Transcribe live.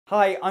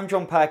Hi, I'm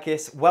John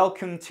Purkis.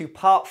 Welcome to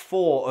part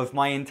 4 of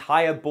my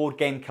entire board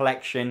game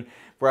collection,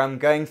 where I'm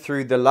going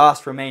through the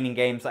last remaining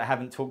games that I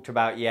haven't talked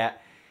about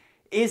yet.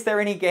 Is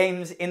there any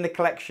games in the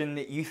collection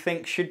that you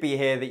think should be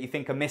here, that you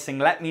think are missing?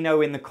 Let me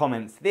know in the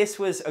comments. This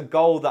was a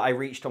goal that I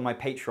reached on my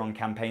Patreon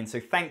campaign,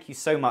 so thank you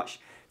so much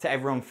to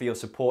everyone for your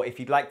support. If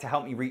you'd like to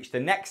help me reach the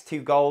next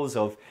 2 goals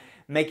of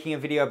making a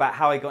video about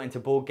how I got into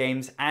board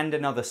games and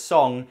another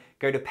song,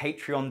 go to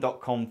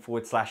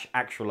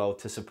patreon.com/Actualol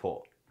to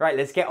support. Right,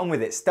 let's get on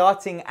with it.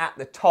 Starting at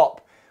the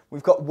top,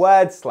 we've got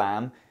Word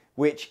Slam,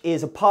 which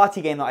is a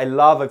party game that I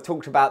love. I've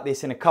talked about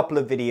this in a couple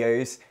of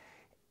videos.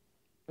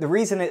 The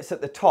reason it's at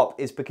the top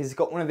is because it's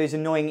got one of those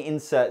annoying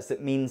inserts that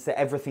means that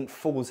everything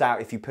falls out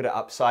if you put it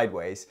up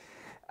sideways.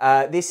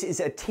 This is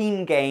a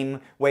team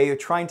game where you're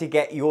trying to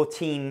get your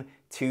team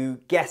to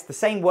guess the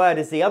same word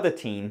as the other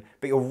team,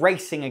 but you're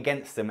racing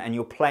against them and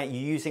you're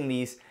using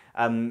these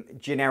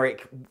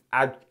generic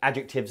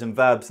adjectives and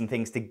verbs and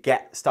things to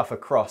get stuff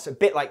across. A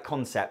bit like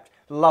Concept.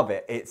 Love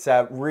it. It's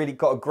really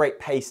got a great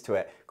pace to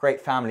it. Great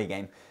family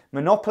game.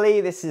 Monopoly.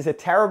 This is a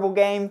terrible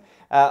game.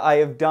 I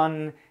have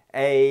done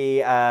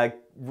a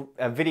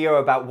video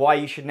about why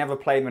you should never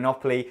play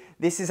Monopoly.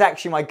 This is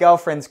actually my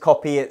girlfriend's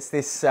copy. It's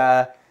this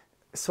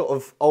sort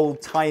of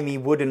old-timey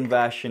wooden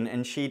version,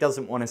 and she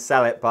doesn't want to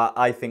sell it, but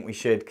I think we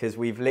should because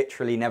we've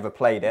literally never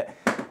played it.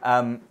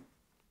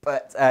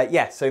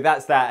 Yeah, so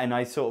that's that, and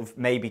I sort of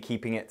may be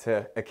keeping it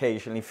to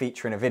occasionally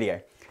feature in a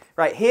video.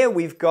 Right, here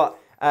we've got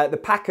the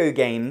Paco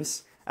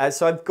games.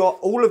 So I've got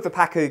all of the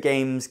Paco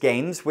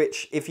games,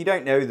 which, if you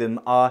don't know them,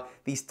 are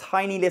these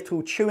tiny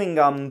little chewing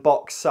gum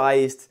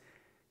box-sized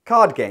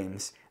card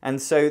games.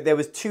 And so there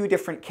was 2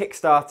 different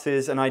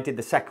Kickstarters, and I did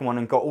the second one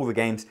and got all the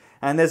games.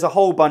 And there's a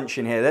whole bunch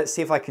in here. Let's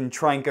see if I can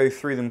try and go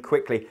through them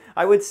quickly.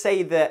 I would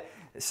say that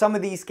some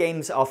of these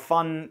games are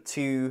fun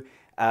to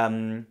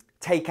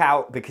take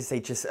out because they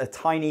just are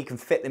tiny, you can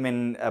fit them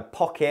in a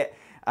pocket,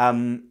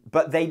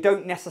 but they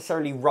don't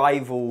necessarily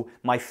rival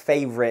my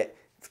favorite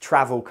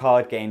travel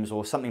card games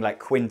or something like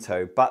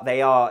Quinto, but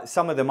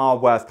some of them are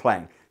worth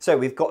playing. So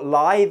we've got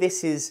Lie.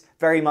 This is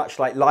very much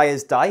like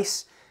Liar's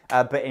Dice,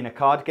 but in a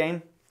card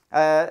game.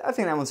 I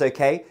think that one's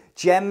okay.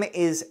 Gem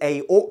is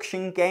a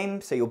auction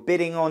game, so you're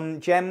bidding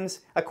on gems.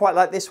 I quite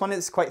like this one,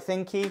 it's quite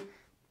thinky.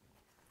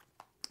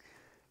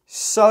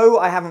 So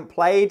I haven't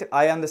played.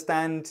 I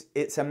understand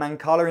it's a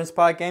Mancala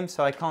inspired game,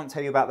 so I can't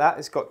tell you about that.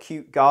 It's got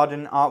cute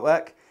garden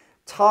artwork.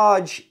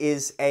 Taj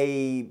is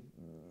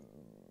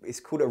it's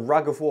called a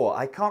Rug of War.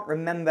 I can't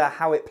remember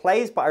how it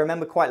plays, but I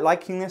remember quite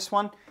liking this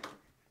one.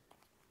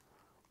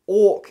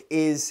 Orc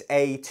is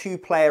a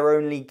 2-player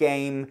only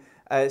game,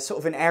 sort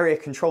of an area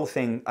control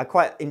thing. I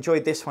quite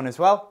enjoyed this one as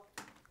well.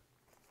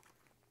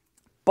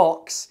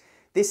 Box.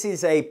 This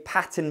is a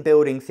pattern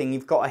building thing.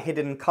 You've got a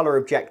hidden color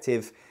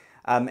objective,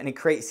 and it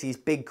creates these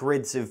big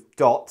grids of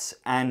dots,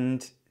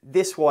 and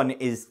this one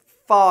is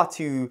far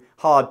too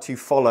hard to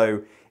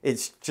follow.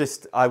 It's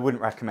just, I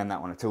wouldn't recommend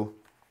that one at all.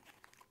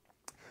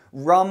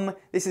 Rum,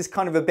 this is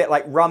kind of a bit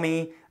like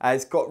Rummy.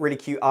 It's got really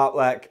cute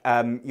artwork.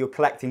 You're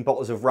collecting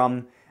bottles of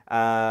rum.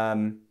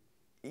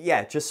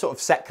 Yeah, just sort of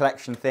set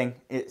collection thing.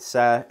 It's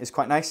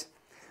quite nice.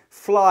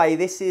 Fly,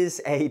 this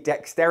is a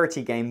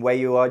dexterity game where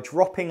you are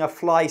dropping a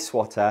fly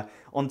swatter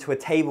onto a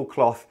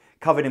tablecloth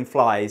covered in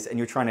flies and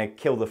you're trying to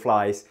kill the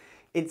flies.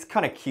 It's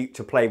kind of cute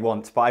to play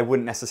once, but I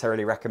wouldn't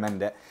necessarily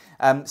recommend it.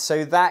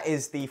 So that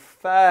is the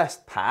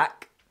first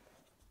pack.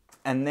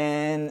 And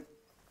then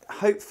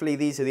hopefully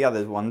these are the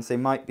other ones. They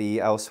might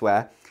be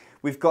elsewhere.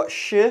 We've got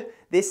Sh.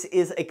 This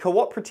is a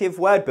cooperative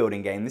word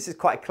building game. This is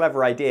quite a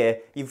clever idea.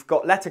 You've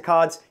got letter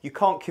cards, you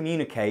can't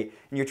communicate,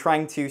 and you're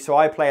trying to, so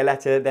I play a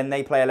letter, then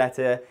they play a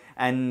letter,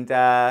 and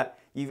I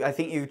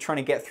think you're trying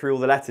to get through all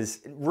the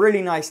letters.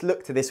 Really nice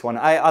look to this one.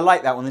 I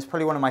like that one. It's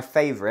probably one of my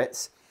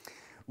favorites.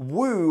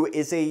 Woo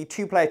is a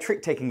 2-player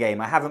trick-taking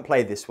game. I haven't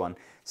played this one,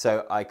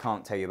 so I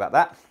can't tell you about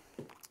that.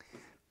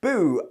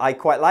 Boo, I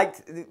quite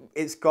liked.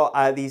 It's got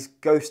these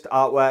ghost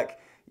artwork.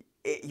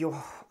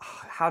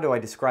 How do I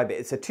describe it?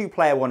 It's a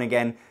 2-player one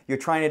again. You're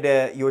trying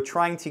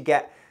to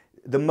get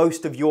the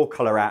most of your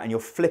color out, and you're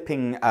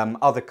flipping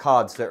other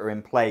cards that are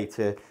in play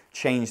to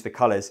change the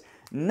colors.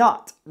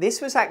 Nut.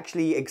 This was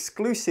actually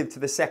exclusive to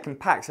the second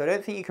pack, so I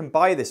don't think you can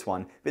buy this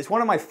one. But it's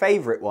one of my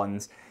favorite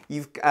ones.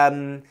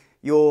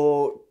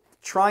 You're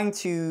trying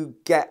to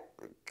get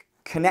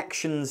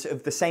connections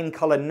of the same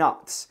color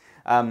nuts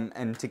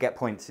and to get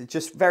points. It's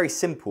just very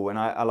simple, and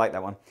I like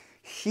that one.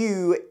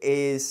 Hue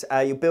is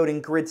you're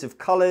building grids of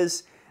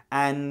colors,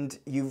 and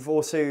you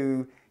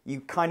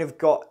kind of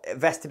got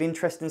vested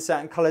interest in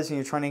certain colors and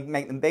you're trying to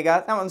make them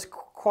bigger. That one's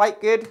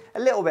quite good, a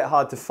little bit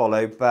hard to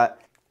follow,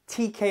 but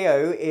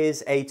TKO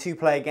is a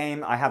 2-player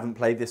game. I haven't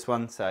played this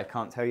one, so I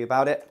can't tell you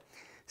about it.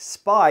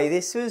 Spy,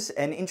 this was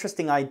an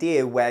interesting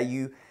idea where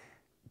you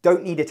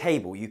don't need a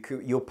table.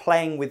 You're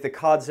playing with the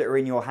cards that are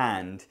in your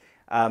hand.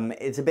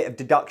 It's a bit of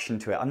deduction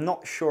to it. I'm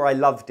not sure I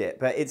loved it,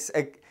 but it's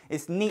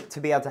neat to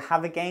be able to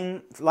have a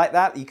game like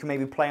that. You can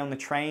maybe play on the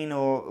train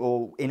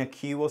or in a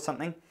queue or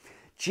something.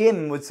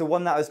 Gym was the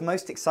one that I was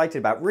most excited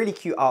about. Really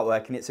cute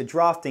artwork, and it's a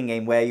drafting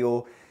game where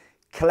you're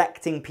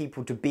collecting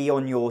people to be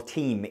on your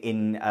team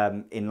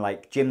in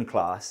like gym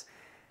class.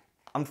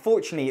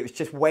 Unfortunately, it was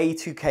just way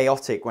too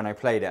chaotic when I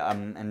played it,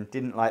 and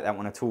didn't like that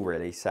one at all,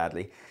 really,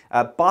 sadly.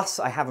 Bus,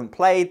 I haven't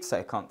played, so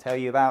I can't tell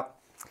you about.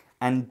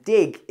 And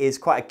Dig is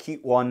quite a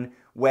cute one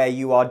where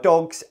you are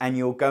dogs and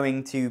you're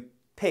going to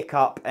pick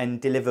up and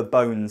deliver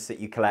bones that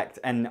you collect.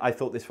 And I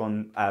thought this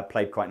one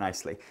played quite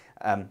nicely.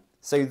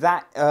 So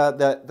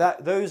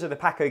those are the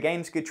Paco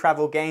games, good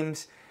travel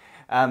games.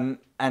 And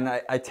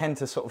I tend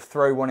to sort of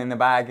throw one in the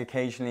bag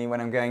occasionally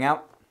when I'm going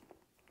out.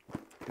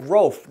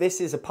 Rolf,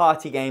 this is a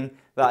party game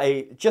that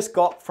I just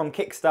got from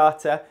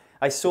Kickstarter.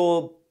 I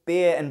saw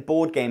Beer and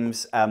Board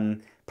Games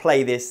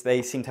play this.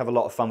 They seem to have a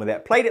lot of fun with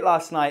it. Played it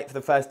last night for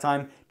the first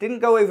time. Didn't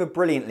go over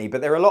brilliantly,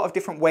 but there are a lot of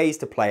different ways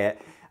to play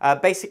it.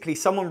 Basically,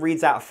 someone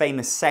reads out a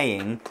famous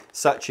saying,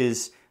 such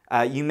as,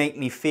 you make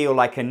me feel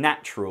like a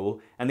natural,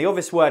 and the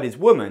obvious word is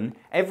woman.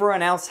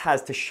 Everyone else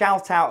has to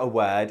shout out a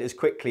word as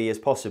quickly as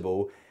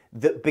possible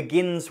that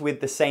begins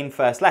with the same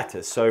first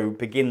letters, so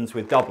begins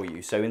with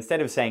W. So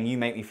instead of saying, you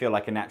make me feel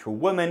like a natural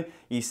woman,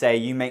 you say,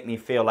 you make me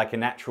feel like a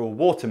natural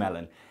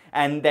watermelon.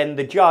 And then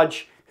the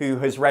judge who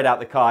has read out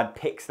the card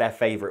picks their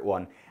favorite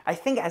one. I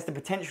think it has the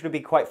potential to be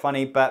quite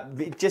funny, but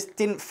it just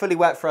didn't fully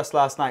work for us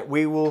last night.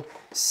 We will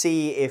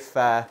see if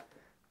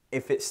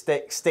it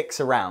sticks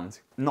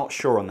around. Not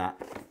sure on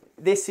that.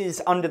 This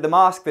is Under the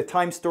Mask, the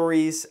Time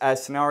Stories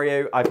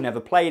scenario. I've never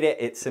played it.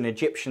 It's an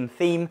Egyptian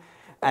theme.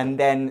 And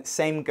then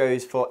same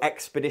goes for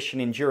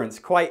Expedition Endurance.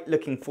 Quite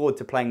looking forward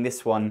to playing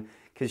this one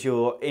because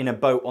you're in a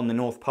boat on the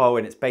North Pole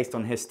and it's based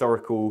on a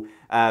historical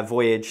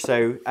voyage.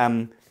 So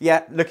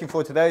yeah, looking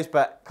forward to those,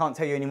 but can't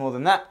tell you any more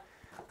than that.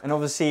 And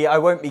obviously I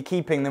won't be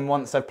keeping them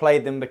once I've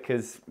played them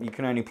because you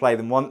can only play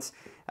them once.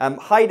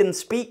 Hide and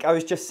Speak, I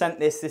was just sent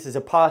this. This is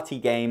a party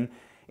game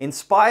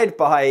inspired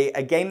by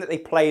a game that they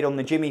played on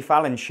the Jimmy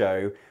Fallon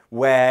show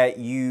where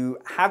you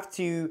have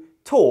to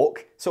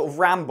talk, sort of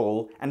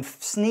ramble, and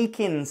sneak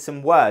in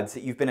some words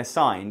that you've been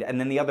assigned, and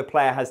then the other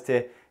player has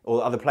to,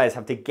 or other players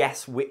have to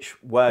guess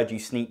which word you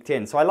sneaked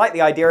in. So I like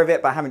the idea of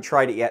it, but I haven't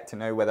tried it yet to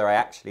know whether I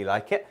actually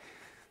like it.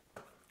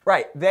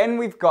 Right, then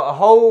we've got a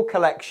whole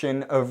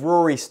collection of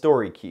Rory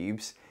story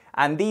cubes,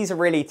 and these are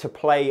really to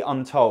play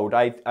untold.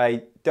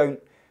 I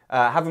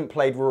haven't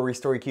played Rory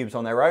story cubes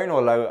on their own,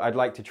 although I'd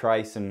like to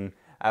try some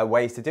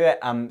ways to do it.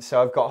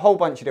 So I've got a whole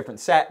bunch of different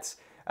sets.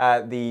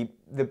 The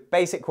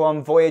basic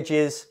one,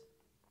 Voyages,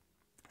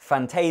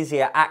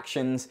 Fantasia,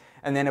 Actions,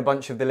 and then a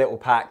bunch of the little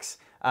packs.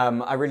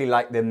 I really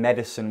like the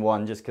Medicine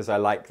one just because I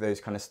like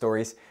those kind of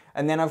stories.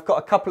 And then I've got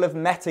a couple of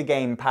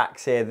metagame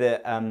packs here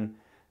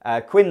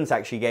that Quinn's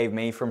actually gave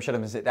me from Shut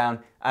Up and Sit Down.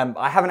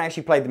 I haven't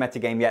actually played the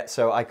metagame yet,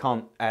 so I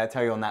can't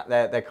tell you on that.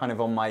 They're kind of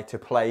on my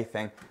to-play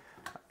thing.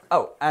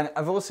 Oh, and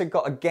I've also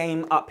got a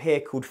game up here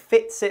called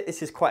Fits It.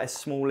 This is quite a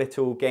small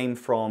little game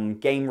from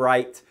Game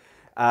Right.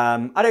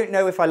 I don't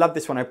know if I love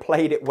this one. I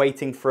played it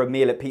waiting for a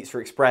meal at Pizza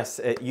Express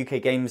at UK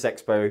Games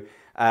Expo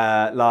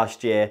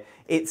last year.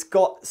 It's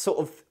got sort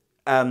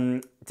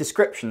of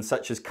descriptions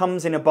such as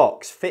comes in a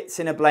box, fits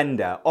in a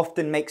blender,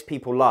 often makes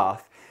people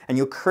laugh, and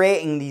you're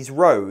creating these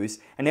rows,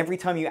 and every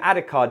time you add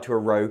a card to a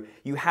row,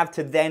 you have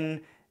to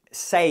then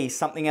say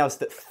something else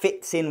that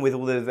fits in with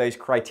all of those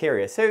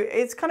criteria. So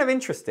it's kind of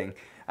interesting.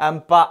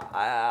 But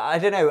I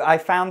don't know, I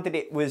found that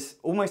it was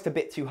almost a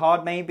bit too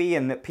hard maybe,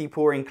 and that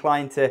people were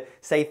inclined to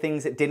say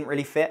things that didn't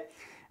really fit.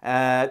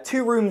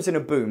 Two Rooms and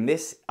a Boom.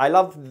 I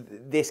love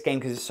this game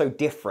because it's so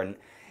different.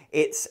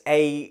 It's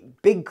a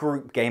big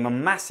group game, a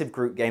massive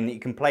group game that you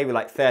can play with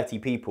like 30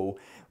 people,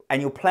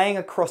 and you're playing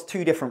across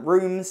two different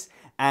rooms,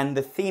 and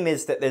the theme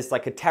is that there's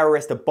like a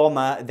terrorist, a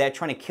bomber, they're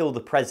trying to kill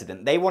the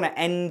president. They want to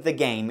end the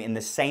game in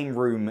the same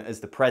room as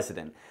the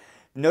president.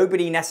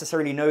 Nobody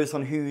necessarily knows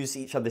on who's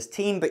each other's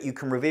team, but you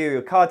can reveal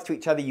your cards to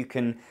each other, you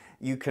can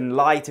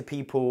lie to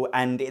people,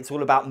 and it's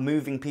all about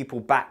moving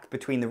people back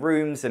between the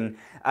rooms, and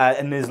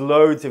there's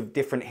loads of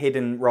different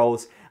hidden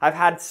roles. I've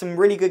had some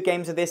really good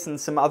games of this and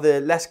some other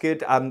less good,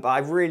 but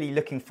I'm really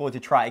looking forward to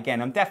try it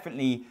again.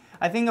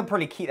 I think I'll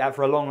probably keep that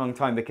for a long, long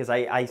time because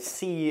I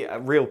see a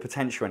real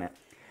potential in it.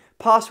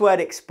 Password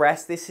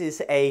Express, this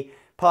is a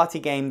party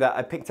game that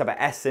I picked up at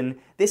Essen.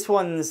 This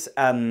one's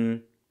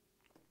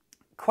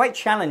quite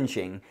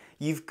challenging.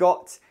 You've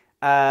got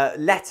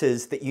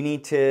letters that you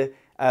need to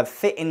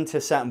fit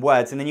into certain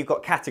words, and then you've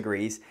got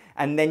categories,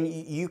 and then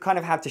you kind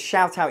of have to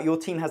shout out, your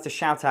team has to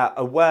shout out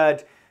a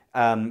word,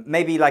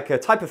 maybe like a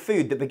type of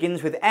food that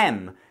begins with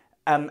M,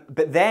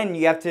 but then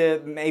you have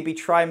to maybe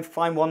try and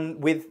find one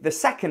with the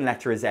second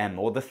letter as M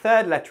or the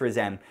third letter as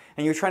M,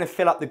 and you're trying to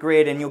fill up the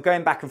grid, and you're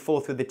going back and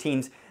forth with the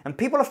teams, and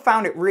people have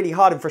found it really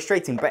hard and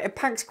frustrating, but it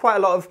packs quite a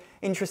lot of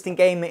interesting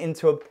game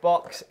into a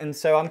box, and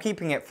so I'm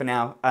keeping it for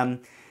now.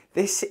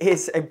 This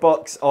is a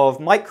box of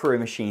Micro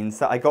Machines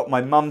that I got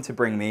my mum to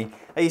bring me.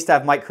 I used to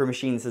have Micro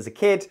Machines as a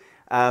kid,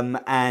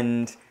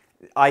 and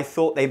I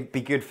thought they'd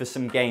be good for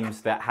some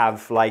games that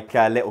have like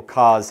little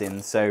cars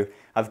in. So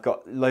I've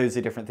got loads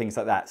of different things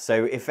like that.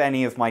 So if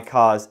any of my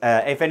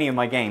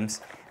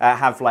games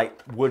have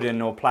like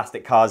wooden or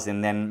plastic cars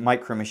in, then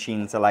Micro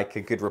Machines are like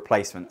a good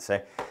replacement.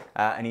 So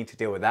I need to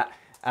deal with that.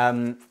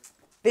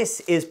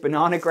 This is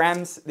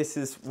Bananagrams. This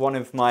is one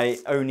of my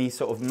only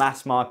sort of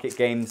mass market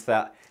games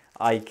that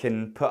I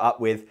can put up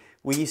with.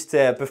 We used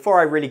to, before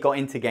I really got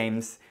into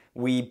games,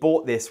 we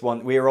bought this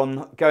one. We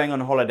were going on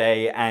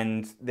holiday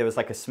and there was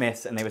like a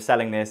Smith's and they were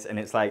selling this, and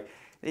it's like,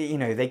 you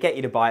know, they get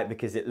you to buy it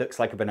because it looks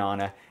like a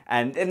banana.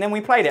 And then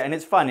we played it and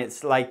it's fun.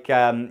 It's like,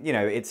 you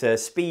know, it's a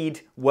speed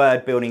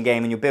word building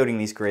game and you're building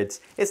these grids.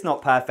 It's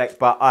not perfect,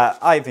 but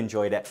I've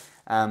enjoyed it.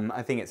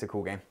 I think it's a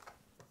cool game.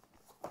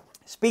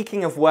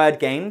 Speaking of word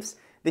games,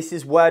 this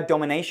is Word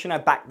Domination. I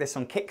backed this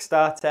on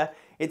Kickstarter.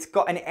 It's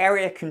got an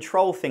area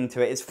control thing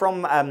to it. It's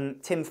from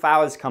Tim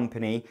Fowler's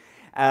company.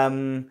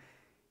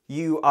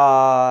 You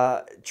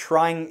are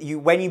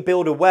when you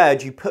build a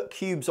word, you put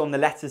cubes on the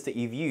letters that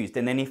you've used.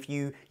 And then if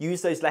you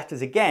use those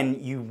letters again,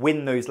 you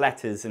win those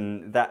letters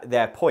and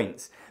they're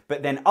points.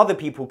 But then other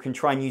people can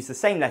try and use the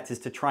same letters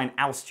to try and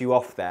oust you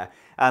off there.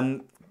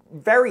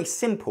 Very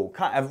simple,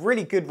 kind of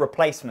really good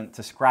replacement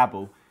to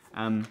Scrabble.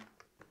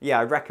 Yeah,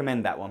 I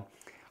recommend that one.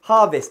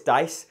 Harvest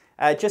Dice.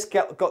 Just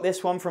got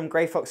this one from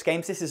Grey Fox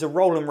Games. This is a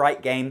roll and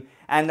write game,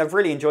 and I've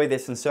really enjoyed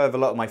this, and so have a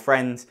lot of my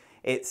friends.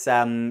 It's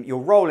you're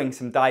rolling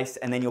some dice,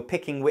 and then you're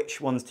picking which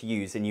ones to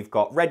use, and you've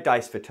got red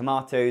dice for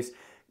tomatoes,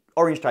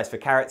 orange dice for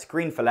carrots,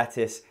 green for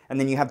lettuce, and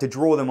then you have to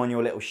draw them on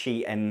your little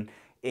sheet, and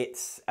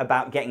it's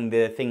about getting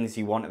the things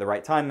you want at the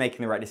right time,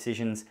 making the right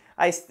decisions.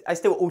 I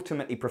still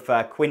ultimately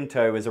prefer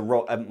Quinto as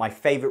my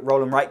favourite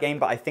roll and write game,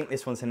 but I think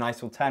this one's a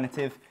nice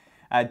alternative.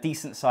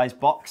 Decent sized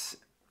box.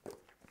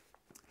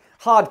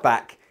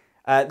 Hardback.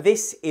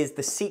 This is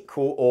the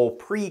sequel or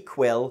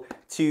prequel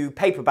to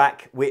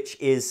Paperback, which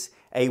is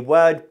a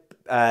word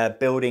deck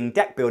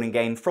building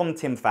game from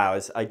Tim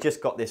Fowler's. I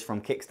just got this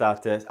from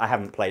Kickstarter. I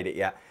haven't played it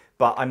yet,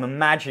 but I'm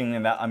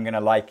imagining that I'm going to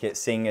like it,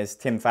 seeing as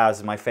Tim Fowler's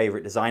is my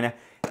favourite designer.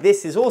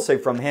 This is also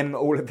from him.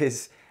 All of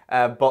his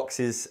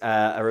boxes,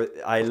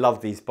 I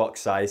love these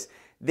box size.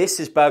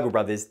 This is Burgle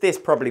Brothers. This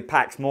probably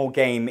packs more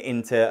game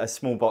into a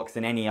small box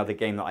than any other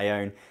game that I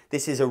own.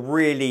 This is a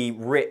really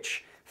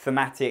rich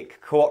thematic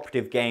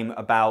cooperative game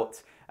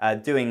about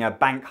doing a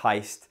bank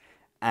heist,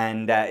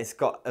 and it's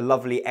got a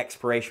lovely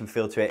exploration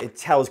feel to it. It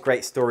tells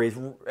great stories.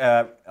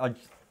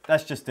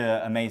 That's just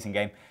an amazing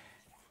game.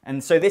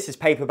 And so this is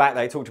Paperback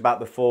that I talked about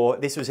before.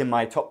 This was in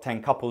my top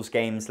 10 couples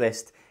games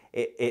list.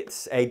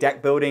 It's a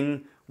deck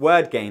building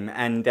word game,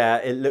 and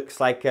it looks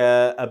like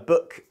a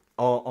book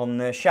on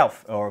the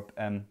shelf, or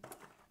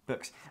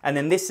books. And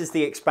then this is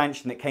the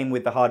expansion that came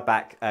with the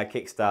hardback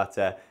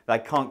Kickstarter. I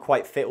can't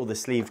quite fit all the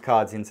sleeved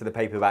cards into the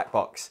paperback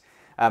box.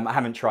 I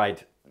haven't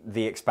tried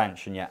the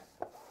expansion yet.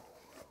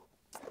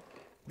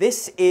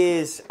 This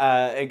is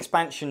an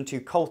expansion to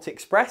Colt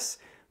Express,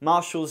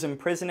 Marshals and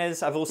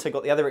Prisoners. I've also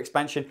got the other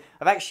expansion.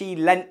 I've actually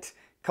lent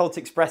Colt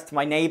Express to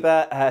my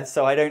neighbour,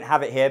 so I don't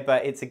have it here,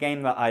 but it's a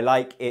game that I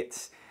like.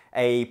 It's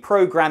a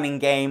programming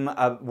game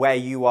where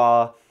you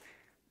are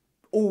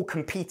all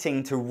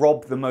competing to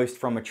rob the most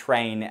from a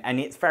train, and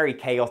it's very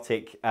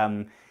chaotic.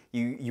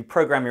 You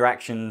program your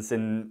actions,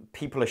 and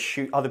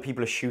other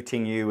people are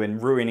shooting you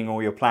and ruining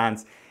all your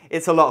plans.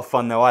 It's a lot of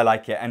fun though. I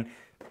like it, and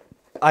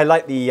I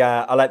like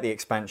the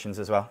expansions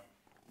as well.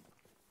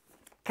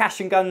 Cash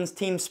and Guns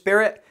Team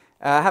Spirit.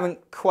 I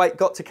haven't quite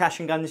got to Cash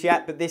and Guns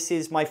yet, but this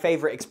is my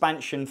favourite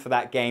expansion for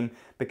that game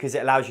because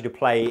it allows you to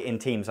play in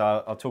teams.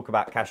 I'll talk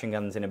about Cash and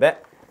Guns in a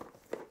bit.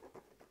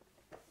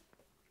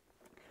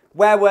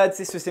 Werewords,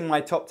 this was in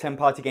my top 10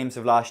 party games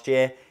of last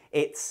year.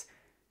 It's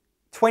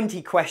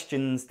 20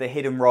 questions, the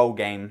hidden role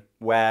game,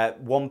 where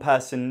one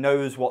person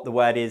knows what the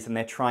word is and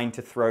they're trying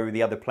to throw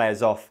the other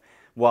players off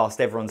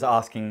whilst everyone's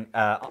asking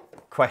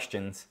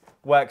questions.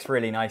 Works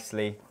really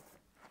nicely.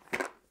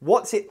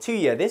 What's It To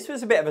You? This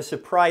was a bit of a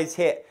surprise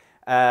hit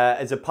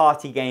as a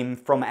party game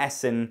from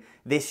Essen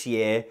this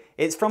year.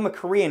 It's from a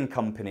Korean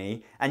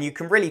company, and you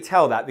can really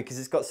tell that because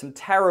it's got some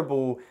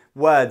terrible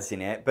words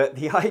in it, but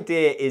the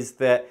idea is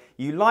that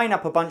you line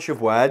up a bunch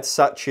of words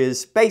such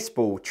as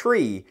baseball,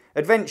 tree,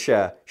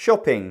 adventure,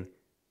 shopping,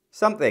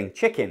 something,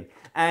 chicken,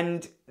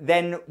 and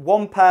then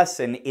one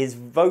person is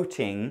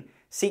voting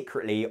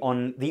secretly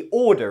on the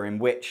order in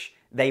which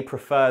they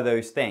prefer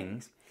those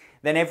things.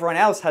 Then everyone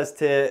else has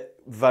to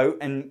vote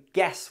and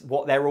guess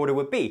what their order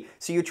would be.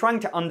 So you're trying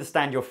to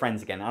understand your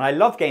friends again. And I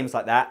love games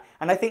like that.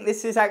 And I think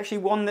this is actually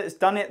one that's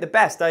done it the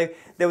best.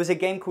 There was a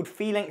game called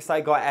Felix that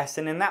I got at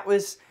Essen, and that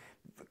was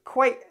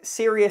quite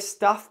serious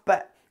stuff,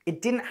 but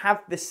it didn't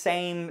have the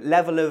same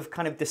level of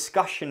kind of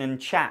discussion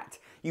and chat.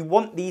 You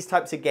want these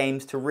types of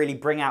games to really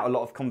bring out a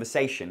lot of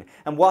conversation.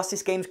 And whilst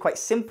this game's quite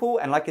simple,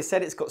 and like I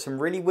said, it's got some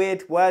really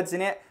weird words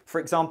in it,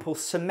 for example,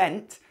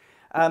 cement,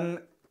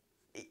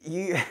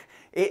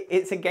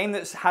 it's a game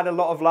that's had a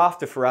lot of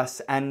laughter for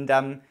us,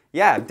 and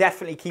yeah,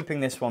 definitely keeping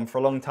this one for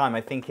a long time.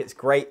 I think it's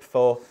great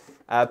for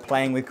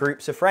playing with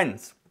groups of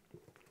friends.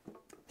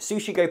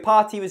 Sushi Go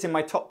Party was in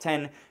my top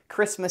 10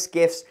 Christmas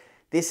gifts.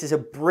 This is a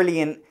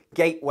brilliant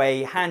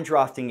gateway hand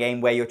drafting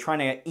game where you're trying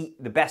to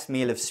eat the best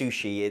meal of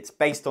sushi. It's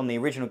based on the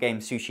original game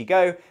Sushi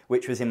Go,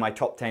 which was in my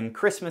top 10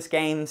 Christmas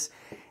games.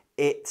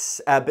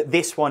 But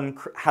this one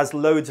has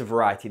loads of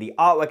variety. The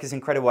artwork is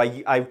incredible.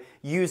 I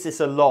use this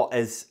a lot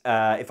as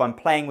if I'm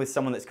playing with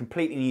someone that's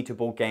completely new to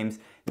board games.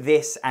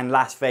 This and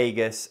Las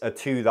Vegas are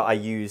two that I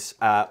use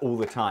all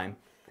the time.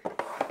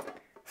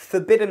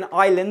 Forbidden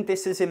Island,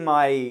 this is in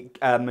my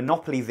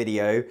Monopoly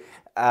video.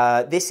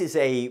 This is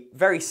a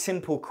very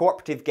simple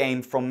cooperative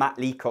game from Matt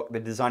Leacock, the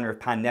designer of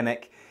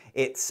Pandemic.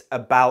 It's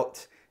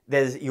about,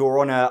 you're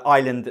on an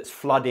island that's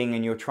flooding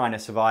and you're trying to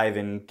survive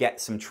and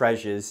get some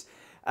treasures.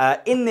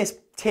 In this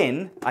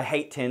tin, I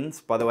hate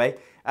tins, by the way,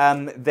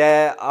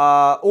 there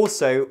are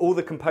also all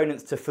the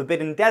components to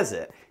Forbidden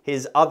Desert,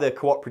 his other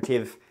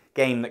cooperative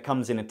game that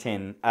comes in a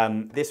tin.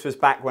 This was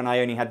back when I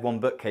only had one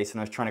bookcase and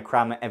I was trying to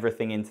cram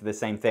everything into the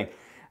same thing.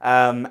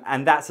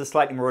 And that's a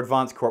slightly more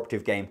advanced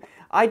cooperative game.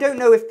 I don't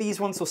know if these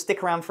ones will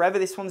stick around forever.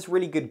 This one's a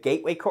really good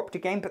gateway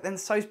cooperative game, but then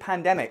so's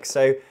Pandemic.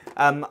 So,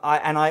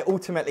 I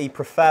ultimately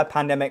prefer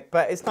Pandemic,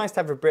 but it's nice to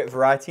have a bit of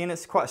variety and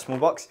it's quite a small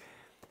box.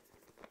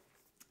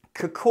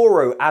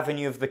 Kokoro,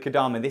 Avenue of the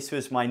Kodama. This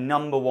was my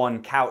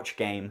 #1 couch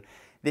game.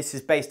 This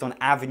is based on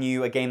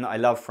Avenue, a game that I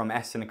love from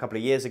Essen a couple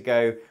of years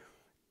ago.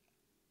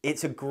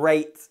 It's a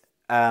great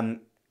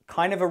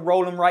kind of a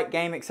roll and write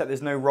game, except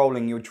there's no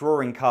rolling. You're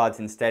drawing cards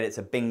instead. It's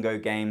a bingo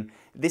game.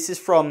 This is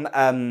from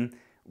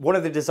one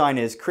of the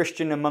designers,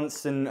 Christian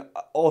Amundsen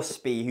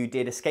Osby, who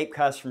did Escape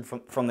Curse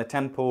from the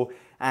Temple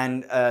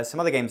and some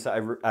other games that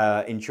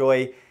I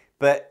enjoy.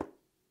 But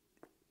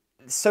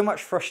so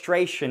much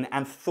frustration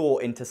and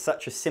thought into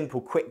such a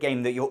simple, quick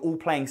game that you're all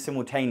playing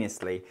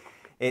simultaneously.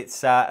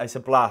 It's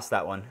a blast,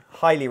 that one.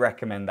 Highly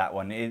recommend that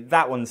one.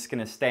 That one's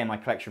going to stay in my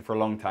collection for a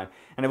long time.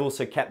 And I've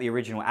also kept the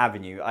original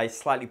Avenue. I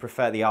slightly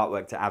prefer the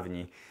artwork to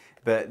Avenue,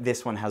 but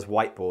this one has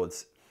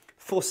whiteboards.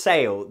 For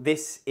Sale,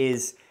 this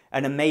is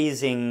an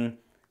amazing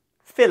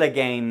filler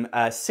game,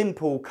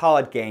 simple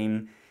card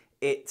game.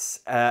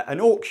 It's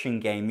an auction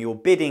game. You're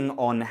bidding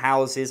on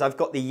houses. I've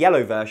got the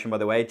yellow version, by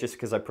the way, just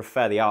because I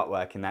prefer the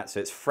artwork in that.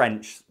 So it's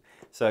French,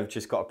 so I've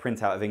just got a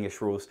printout of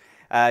English rules.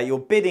 You're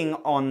bidding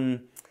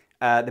on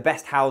the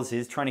best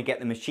houses, trying to get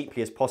them as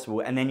cheaply as possible,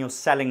 and then you're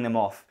selling them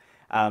off.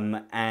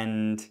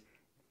 And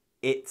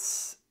it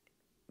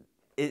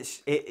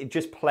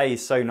just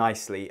plays so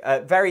nicely.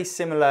 Very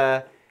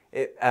similar.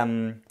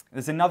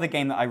 There's another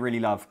game that I really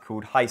love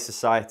called High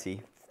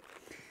Society.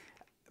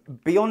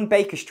 Beyond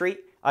Baker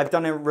Street, I've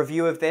done a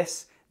review of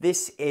this.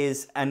 This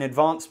is an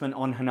advancement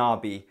on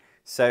Hanabi.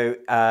 So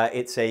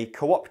it's a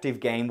cooperative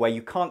game where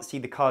you can't see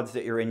the cards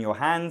that are in your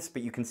hands,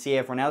 but you can see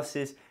everyone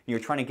else's. And you're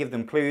trying to give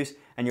them clues,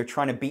 and you're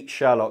trying to beat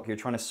Sherlock. You're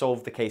trying to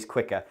solve the case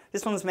quicker.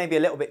 This one's maybe a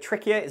little bit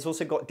trickier. It's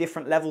also got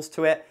different levels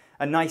to it,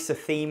 a nicer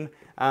theme.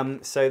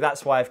 So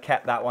that's why I've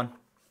kept that one.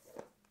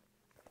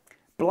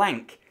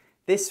 Blank.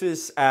 This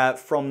was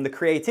from the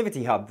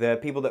Creativity Hub, the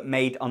people that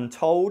made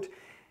Untold.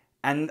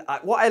 And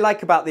what I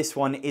like about this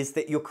one is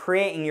that you're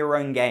creating your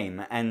own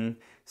game. And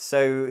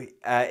so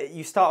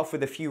you start off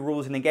with a few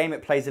rules in the game.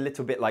 It plays a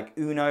little bit like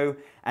Uno.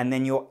 And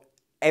then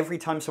every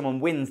time someone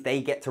wins,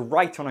 they get to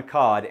write on a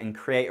card and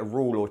create a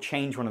rule or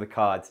change one of the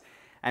cards.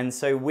 And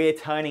so we're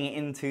turning it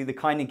into the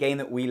kind of game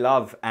that we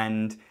love.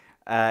 And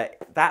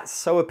that's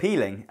so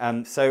appealing.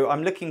 So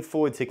I'm looking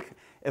forward to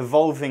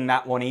evolving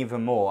that one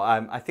even more.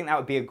 I think that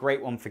would be a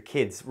great one for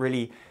kids.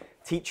 Really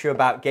teach you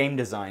about game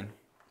design.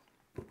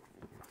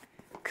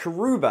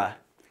 Karuba.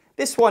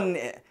 This one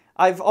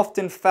I've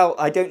often felt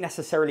I don't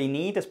necessarily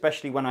need,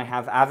 especially when I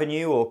have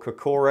Avenue or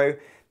Kokoro,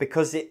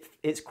 because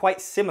it's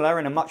quite similar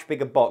in a much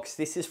bigger box.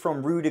 This is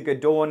from Rudiger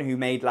Dorn, who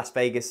made Las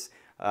Vegas.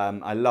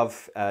 I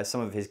love some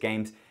of his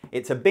games.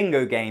 It's a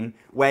bingo game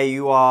where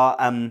you are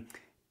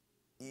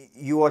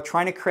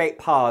trying to create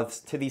paths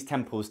to these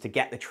temples to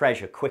get the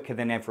treasure quicker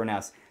than everyone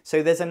else.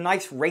 So there's a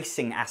nice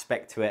racing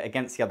aspect to it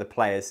against the other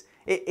players.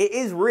 It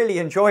is really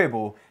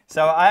enjoyable.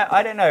 So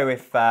I don't know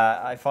if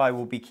I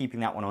will be keeping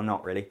that one or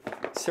not, really.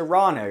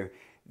 Serrano.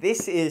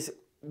 This is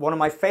one of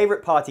my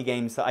favorite party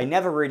games that I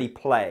never really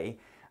play.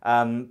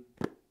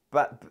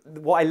 But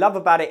what I love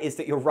about it is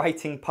that you're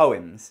writing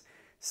poems.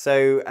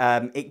 So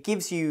it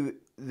gives you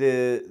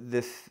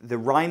the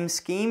rhyme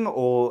scheme,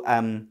 or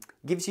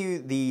gives you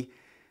the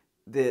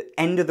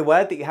end of the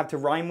word that you have to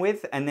rhyme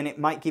with, and then it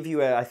might give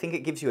you I think it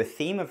gives you a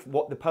theme of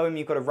what the poem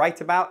you've got to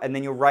write about, and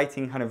then you're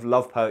writing kind of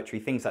love poetry,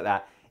 things like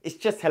that. It's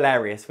just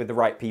hilarious with the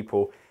right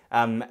people,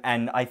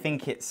 and I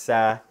think it's,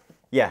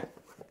 yeah,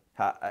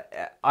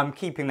 I'm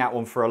keeping that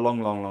one for a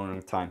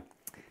long time.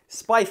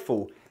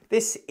 Spyfall.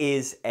 This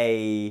is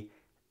a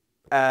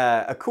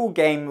cool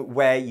game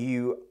where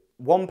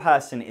one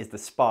person is the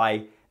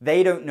spy.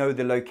 They don't know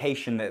the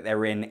location that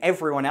they're in.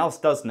 Everyone else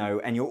does know,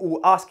 and you're all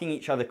asking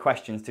each other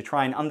questions to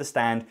try and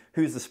understand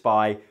who's the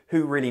spy,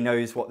 who really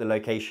knows what the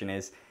location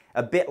is.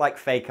 A bit like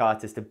Fake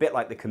Artist, a bit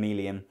like The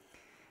Chameleon.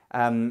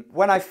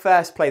 When I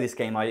first played this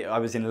game, I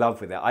was in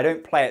love with it. I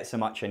don't play it so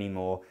much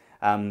anymore,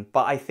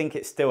 but I think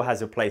it still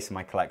has a place in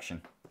my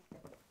collection.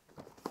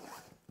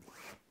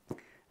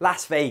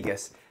 Las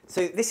Vegas.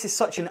 So this is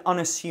such an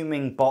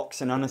unassuming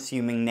box, an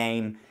unassuming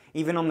name.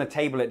 Even on the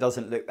table it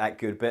doesn't look that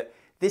good, but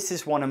this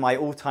is one of my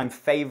all-time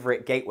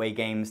favorite gateway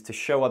games to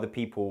show other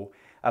people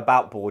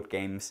about board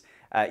games.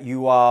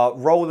 You are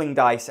rolling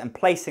dice and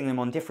placing them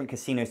on different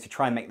casinos to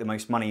try and make the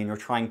most money, and you're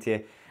trying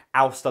to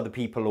oust other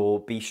people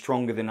or be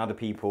stronger than other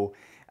people.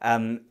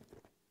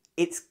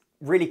 It's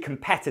really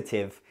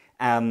competitive,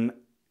 and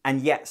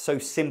yet so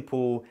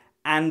simple,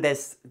 and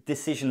there's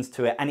decisions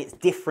to it, and it's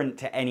different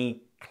to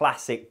any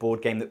classic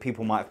board game that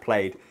people might have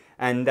played.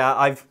 And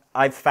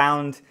I've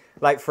found,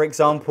 like, for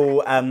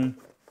example,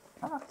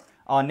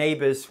 our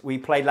neighbours, we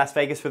played Las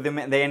Vegas with them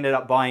and they ended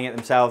up buying it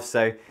themselves,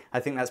 so I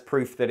think that's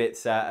proof that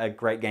it's a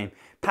great game.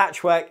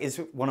 Patchwork is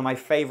one of my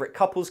favourite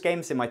couples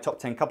games in my top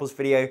 10 couples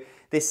video.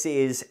 This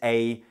is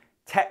a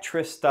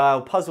Tetris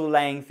style puzzle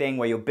laying thing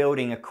where you're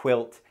building a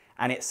quilt,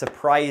 and it's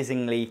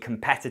surprisingly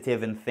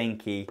competitive and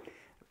thinky.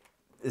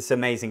 It's an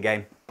amazing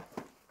game.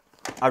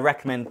 I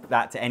recommend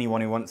that to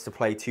anyone who wants to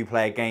play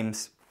two-player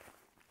games.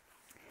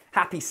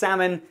 Happy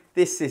Salmon.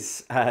 This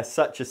is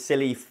such a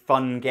silly,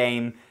 fun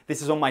game.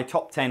 This is on my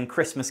top 10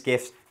 Christmas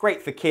gifts.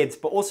 Great for kids,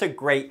 but also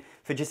great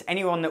for just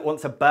anyone that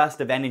wants a burst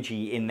of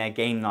energy in their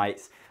game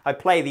nights. I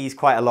play these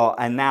quite a lot,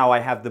 and now I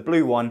have the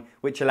blue one,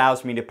 which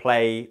allows me to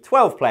play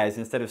 12 players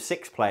instead of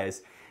 6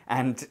 players.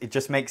 And it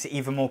just makes it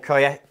even more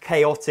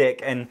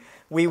chaotic. And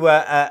we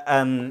were,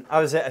 I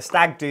was at a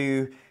stag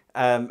do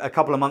a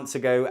couple of months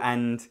ago,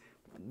 and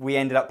we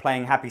ended up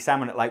playing Happy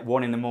Salmon at like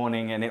 1 in the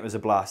morning, and it was a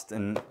blast.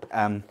 And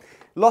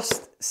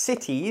Lost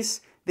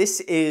Cities,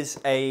 this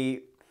is a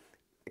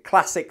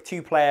classic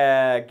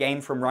two-player game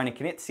from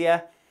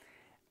Bruijne.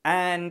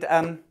 And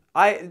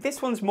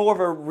this one's more of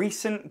a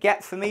recent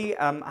get for me.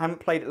 I haven't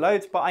played it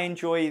loads, but I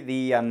enjoy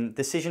the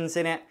decisions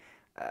in it.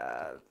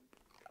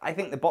 I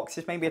think the box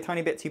is maybe a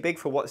tiny bit too big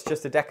for what's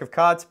just a deck of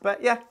cards.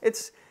 But yeah,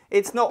 it's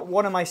not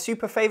one of my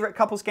super favorite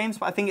couples games,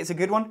 but I think it's a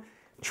good one.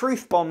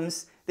 Truth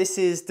Bombs. This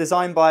is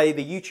designed by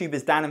the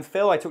YouTubers Dan and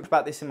Phil. I talked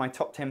about this in my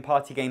top 10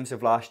 party games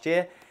of last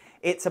year.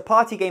 It's a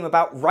party game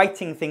about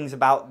writing things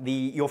about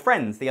your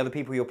friends, the other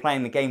people you're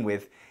playing the game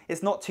with.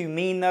 It's not too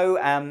mean though,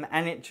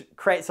 and it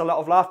creates a lot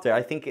of laughter.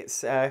 I think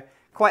it's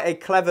quite a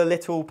clever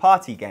little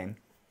party game.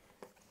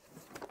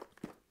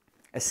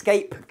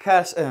 Escape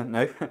from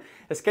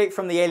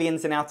the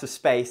Aliens in Outer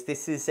Space.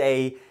 This is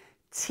a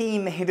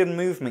team hidden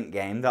movement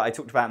game that I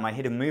talked about in my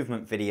hidden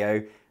movement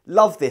video.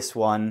 Love this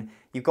one.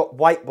 You've got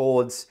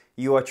whiteboards.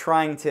 You are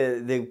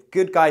the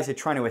good guys are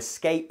trying to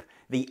escape.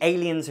 The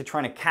aliens are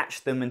trying to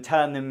catch them and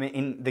turn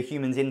the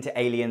humans into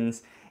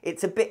aliens.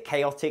 It's a bit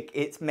chaotic.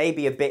 It's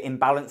maybe a bit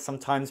imbalanced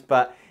sometimes,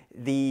 but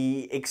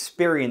the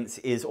experience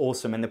is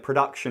awesome, and the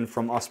production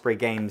from Osprey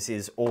Games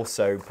is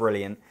also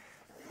brilliant.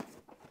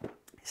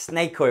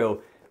 Snake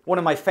Oil, one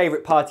of my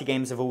favorite party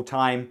games of all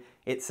time.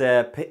 It's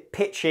a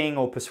pitching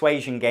or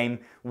persuasion game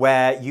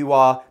where you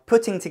are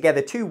putting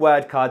together 2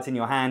 word cards in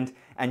your hand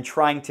and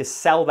trying to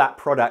sell that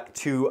product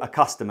to a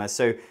customer.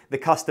 So the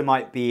customer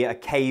might be a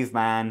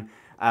caveman,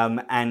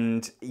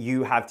 and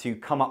you have to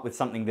come up with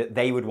something that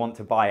they would want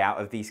to buy out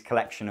of these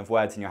collection of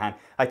words in your hand.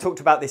 I talked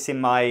about this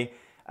in my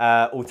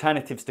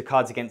Alternatives to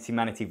Cards Against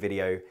Humanity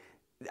video.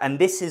 And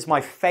this is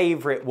my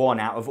favorite one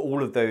out of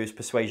all of those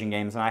persuasion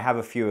games, and I have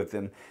a few of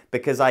them,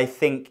 because I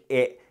think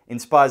it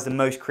inspires the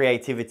most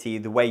creativity,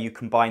 the way you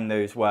combine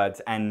those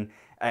words, and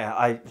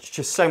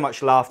just so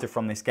much laughter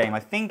from this game.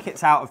 I think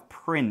it's out of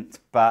print,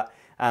 but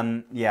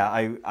yeah,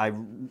 I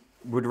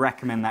would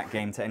recommend that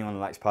game to anyone who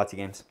likes party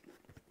games.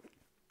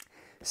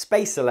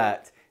 Space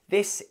Alert.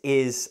 This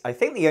is, I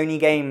think, the only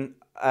game,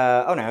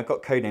 oh no, I've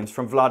got code names,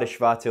 from Vlada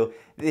Shvartil.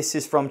 This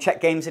is from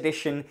Czech Games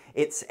Edition.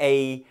 It's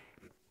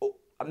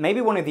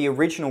maybe one of the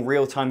original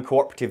real-time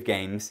cooperative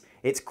games.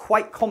 It's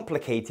quite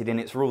complicated in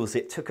its rules.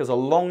 It took us a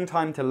long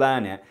time to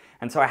learn it,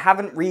 and so I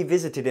haven't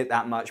revisited it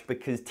that much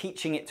because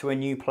teaching it to a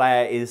new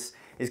player is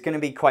going to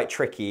be quite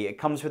tricky. It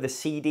comes with a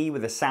CD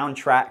with a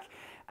soundtrack,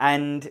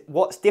 and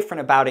what's different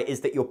about it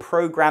is that you're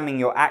programming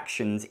your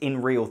actions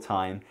in real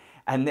time,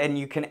 and then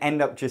you can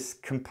end up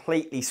just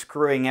completely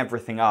screwing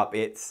everything up.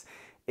 It's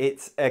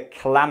a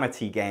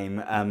calamity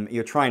game.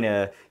 You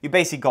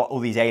basically got all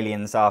these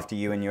aliens after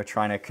you, and you're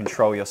trying to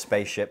control your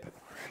spaceship.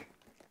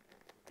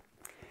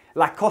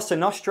 La Cosa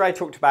Nostra I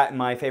talked about in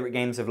my favorite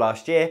games of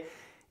last year.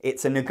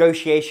 It's a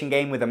negotiation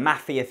game with a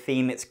mafia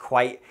theme. It's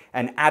quite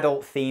an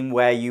adult theme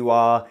where you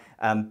are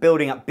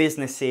building up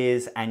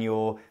businesses, and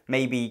you're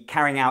maybe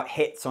carrying out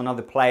hits on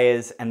other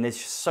players, and there's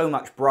just so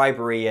much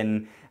bribery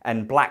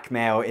and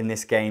blackmail in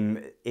this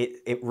game.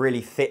 It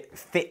really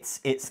fits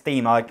its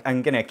theme.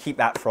 I'm going to keep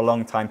that for a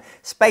long time.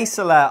 Space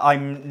Alert,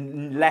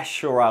 I'm less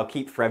sure I'll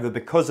keep forever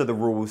because of the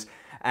rules,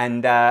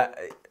 and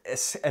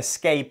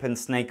Escape and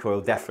Snake Oil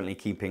definitely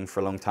keeping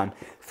for a long time.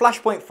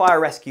 Flashpoint Fire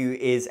Rescue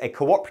is a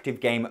cooperative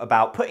game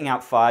about putting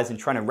out fires and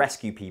trying to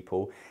rescue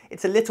people.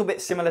 It's a little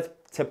bit similar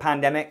to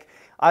Pandemic.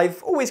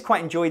 I've always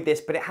quite enjoyed this,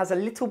 but it has a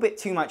little bit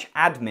too much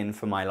admin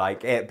for my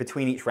like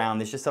between each round.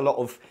 There's just a lot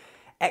of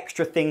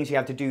extra things you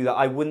have to do that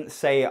I wouldn't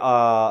say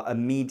are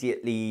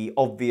immediately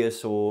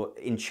obvious or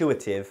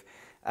intuitive.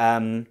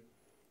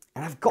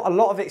 And I've got a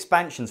lot of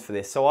expansions for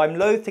this, so I'm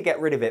loath to get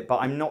rid of it,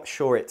 but I'm not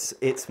sure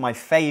it's my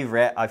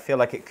favorite. I feel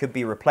like it could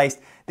be replaced.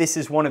 This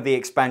is one of the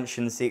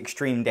expansions, the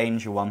Extreme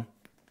Danger one.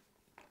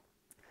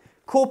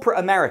 Corporate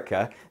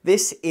America.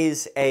 This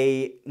is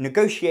a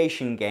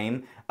negotiation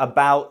game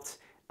about,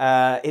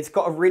 it's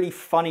got a really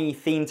funny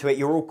theme to it.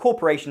 You're all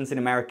corporations in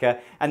America,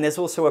 and there's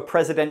also a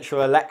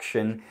presidential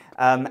election,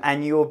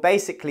 and you're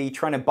basically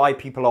trying to buy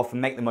people off and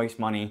make the most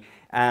money.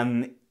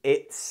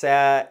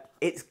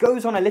 It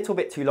goes on a little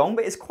bit too long,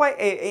 but it's quite,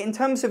 in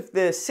terms of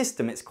the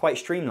system, it's quite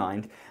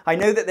streamlined. I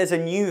know that there's a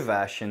new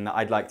version that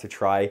I'd like to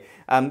try,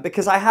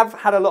 because I have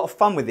had a lot of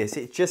fun with this.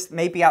 It just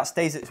maybe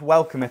outstays its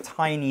welcome a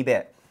tiny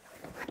bit.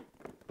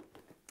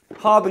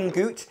 Haben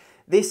Gut.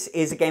 This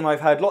is a game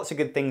I've heard lots of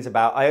good things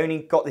about. I only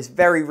got this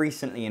very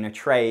recently in a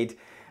trade,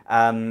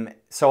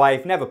 so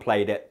I've never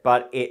played it,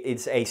 but it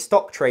is a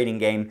stock trading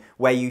game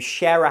where you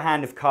share a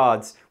hand of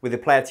cards with the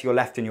player to your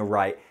left and your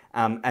right.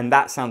 And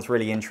that sounds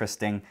really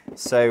interesting.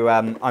 So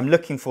I'm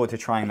looking forward to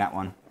trying that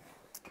one.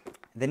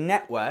 The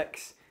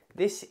Networks.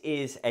 This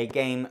is a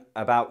game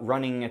about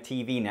running a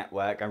TV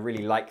network. I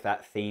really like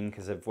that theme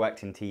because I've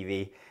worked in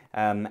TV.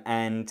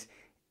 And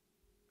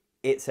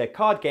it's a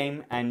card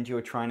game and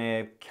you're trying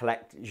to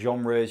collect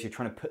genres. You're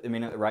trying to put them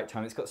in at the right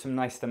time. It's got some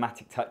nice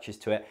thematic touches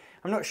to it.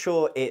 I'm not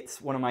sure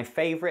it's one of my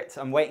favorites.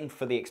 I'm waiting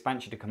for the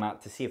expansion to come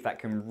out to see if that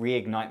can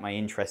reignite my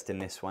interest in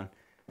this one.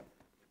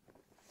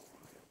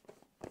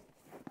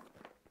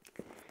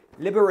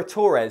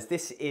 Liberatores.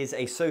 This is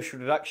a social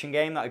deduction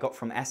game that I got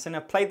from Essen.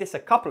 I've played this a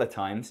couple of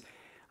times.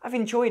 I've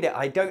enjoyed it.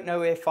 I don't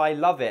know if I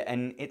love it,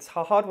 and it's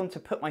a hard one to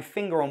put my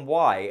finger on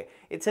why.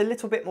 It's a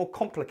little bit more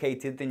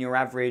complicated than your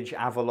average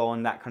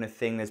Avalon, that kind of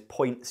thing. There's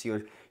points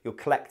you're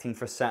collecting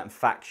for a certain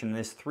faction.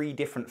 There's 3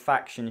 different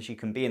factions you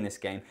can be in this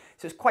game.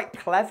 So it's quite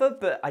clever,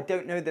 but I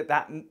don't know that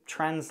that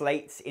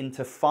translates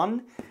into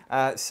fun.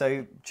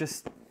 So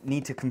just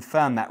need to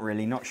confirm that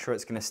really. Not sure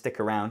it's going to stick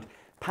around.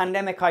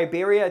 Pandemic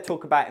Iberia, I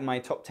talk about in my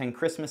top 10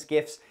 Christmas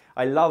gifts.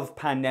 I love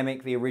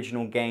Pandemic, the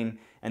original game,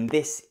 and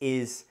this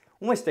is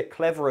almost a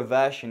cleverer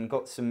version,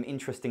 got some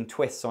interesting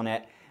twists on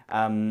it.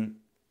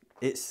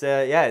 It's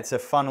a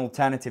fun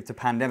alternative to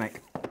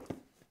Pandemic.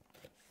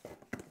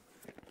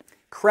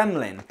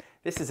 Kremlin.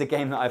 This is a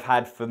game that I've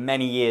had for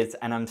many years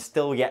and I'm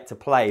still yet to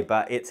play,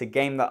 but it's a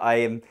game that I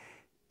am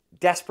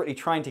desperately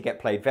trying to get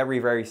played very,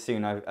 very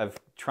soon. I've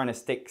trying to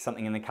stick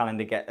something in the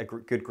calendar, get a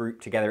good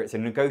group together. It's a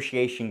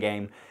negotiation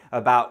game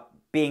about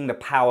being the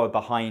power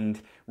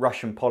behind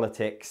Russian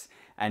politics,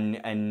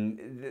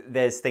 and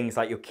there's things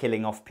like you're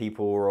killing off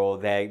people or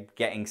they're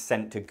getting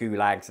sent to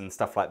gulags and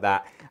stuff like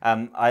that.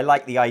 I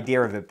like the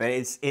idea of it, but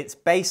it's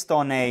based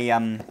on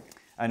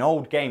an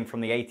old game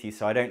from the 80s,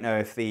 so I don't know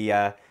if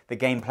the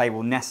gameplay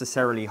will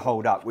necessarily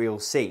hold up. We'll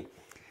see.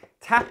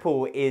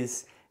 Tapple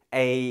is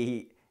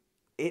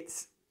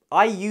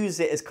I use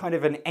it as kind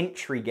of an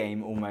entry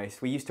game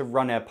almost. We used to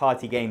run a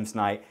party games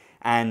night,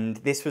 and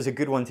this was a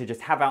good one to just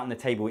have out on the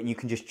table and you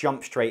can just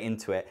jump straight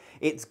into it.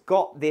 It's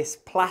got this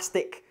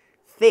plastic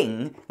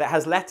thing that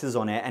has letters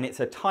on it and it's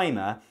a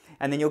timer,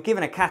 and then you're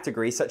given a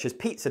category such as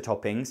pizza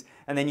toppings,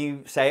 and then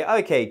you say,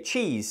 okay,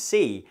 cheese,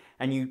 C,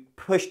 and you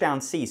push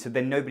down C so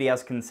then nobody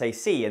else can say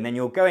C, and then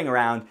you're going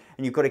around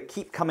and you've got to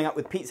keep coming up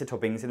with pizza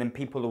toppings and then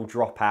people will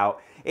drop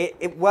out.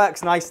 It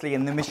works nicely,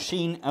 and the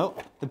machine, oh,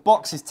 the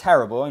box is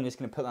terrible. I'm just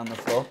going to put that on the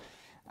floor.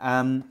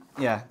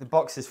 Yeah, the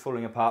box is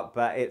falling apart,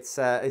 but it's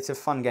a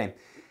fun game.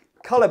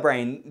 Color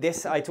Brain,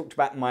 this I talked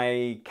about in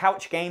my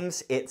couch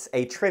games. It's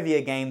a trivia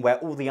game where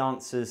all the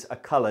answers are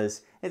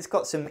colors. It's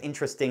got some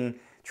interesting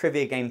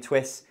trivia game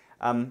twists.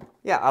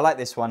 Yeah, I like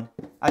this one.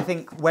 I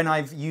think when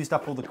I've used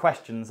up all the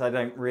questions, I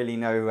don't really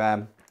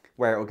know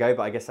where it'll go,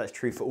 but I guess that's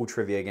true for all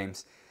trivia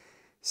games.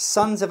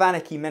 Sons of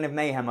Anarchy, Men of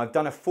Mayhem. I've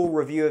done a full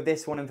review of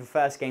this, one of the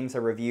first games I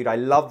reviewed. I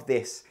love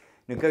this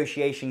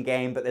negotiation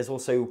game, but there's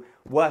also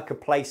worker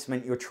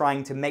placement. You're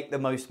trying to make the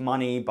most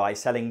money by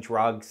selling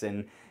drugs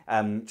and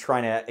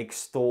trying to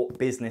extort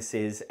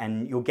businesses,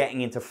 and you're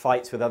getting into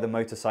fights with other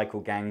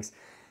motorcycle gangs.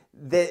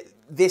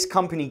 This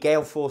company,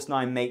 Gale Force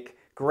 9, make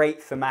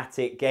great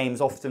thematic games,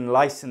 often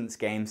licensed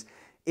games.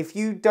 If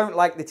you don't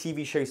like the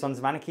TV show Sons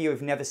of Anarchy or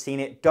have never seen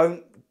it,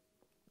 don't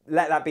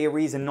let that be a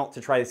reason not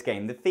to try this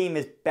game. The theme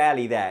is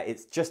barely there.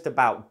 It's just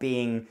about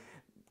being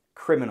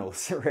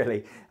criminals,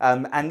 really.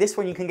 And this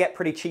one you can get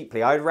pretty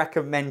cheaply. I would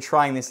recommend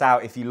trying this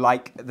out if you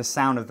like the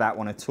sound of that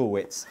one at all.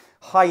 It's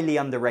highly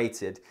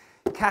underrated.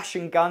 Cash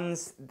and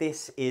Guns,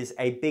 this is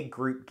a big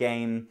group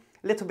game,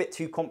 a little bit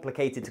too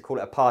complicated to call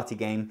it a party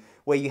game,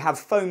 where you have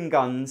foam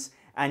guns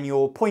and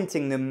you're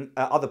pointing them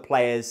at other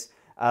players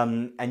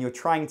and you're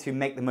trying to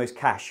make the most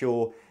cash.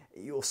 You're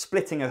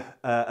splitting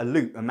a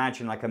loot,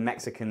 imagine like a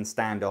Mexican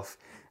standoff.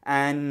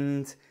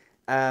 And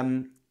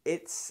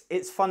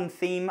it's fun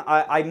theme.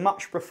 I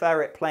much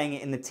prefer it playing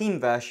it in the team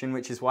version,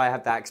 which is why I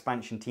have that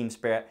expansion, Team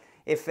Spirit.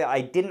 If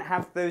I didn't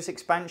have those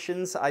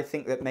expansions, I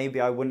think that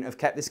maybe I wouldn't have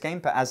kept this game,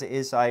 but as it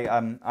is,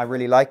 I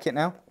really like it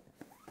now.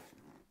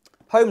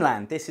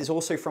 Homeland, this is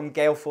also from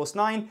Gale Force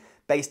 9,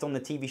 based on the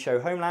TV show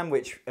Homeland,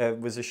 which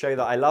was a show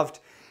that I loved.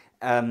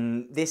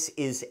 This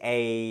is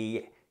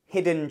a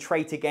hidden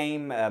traitor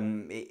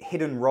game,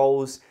 hidden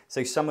roles.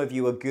 So some of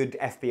you are good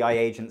FBI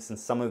agents and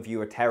some of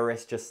you are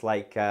terrorists, just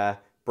like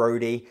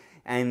Brody.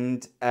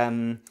 And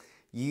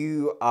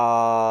you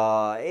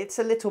are, it's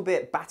a little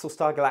bit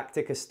Battlestar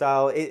Galactica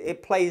style.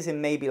 It plays in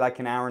maybe like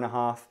an hour and a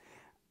half.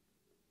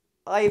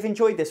 I've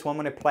enjoyed this one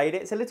when I played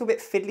it. It's a little bit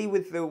fiddly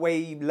with the way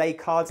you lay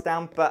cards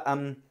down, but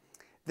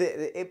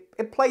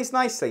it plays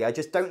nicely. I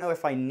just don't know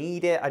if I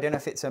need it. I don't know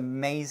if it's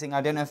amazing.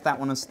 I don't know if that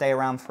one will stay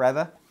around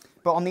forever.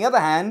 But on the other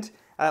hand,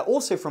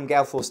 also from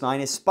Gale Force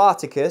 9 is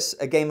Spartacus,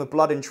 a game of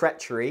blood and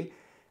treachery,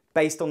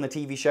 based on the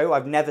TV show.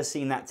 I've never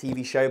seen that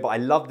TV show, but I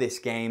love this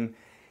game.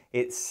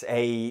 It's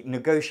a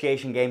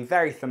negotiation game,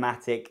 very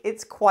thematic.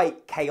 It's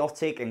quite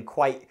chaotic and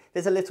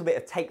there's a little bit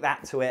of take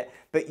that to it,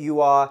 but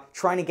you are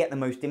trying to get the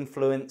most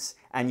influence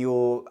and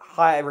you're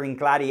hiring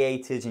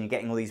gladiators and you're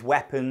getting all these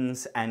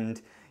weapons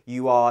and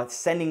you are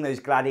sending those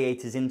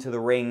gladiators into the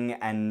ring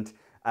and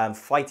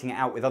fighting it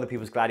out with other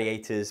people's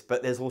gladiators,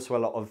 but there's also a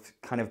lot of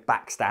kind of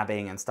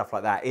backstabbing and stuff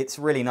like that. It's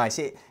really nice.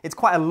 It's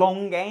quite a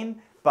long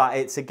game, but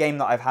it's a game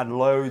that I've had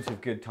loads of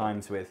good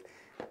times with.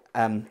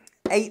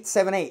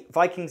 878,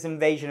 Vikings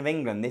Invasion of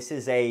England. This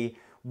is a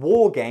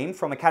war game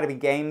from Academy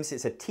Games.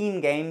 It's a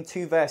team game,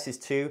 2 versus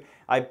 2.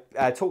 I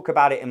talk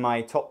about it in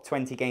my top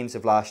 20 games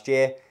of last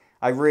year.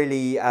 I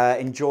really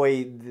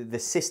enjoy the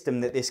system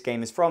that this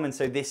game is from, and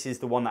so this is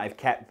the one that I've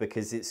kept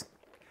because it's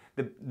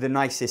the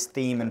nicest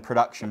theme and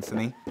production for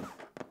me.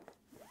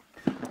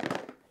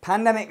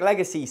 Pandemic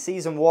Legacy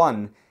Season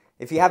 1.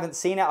 If you haven't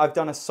seen it, I've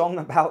done a song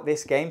about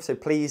this game, so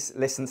please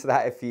listen to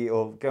that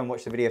or go and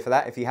watch the video for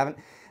that if you haven't.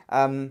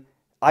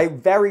 I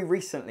very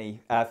recently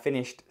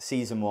finished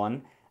Season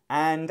 1,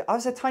 and I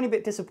was a tiny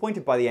bit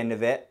disappointed by the end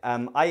of it.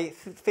 I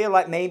feel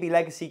like maybe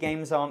Legacy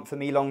games aren't for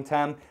me long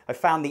term. I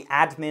found the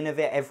admin of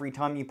it every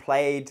time you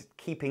played,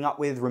 keeping up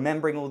with,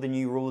 remembering all the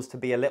new rules to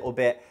be a little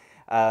bit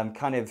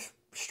kind of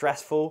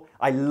stressful.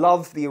 I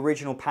love the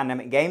original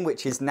Pandemic game,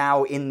 which is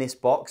now in this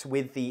box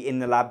with the In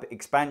the Lab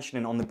expansion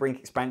and On the Brink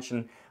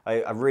expansion.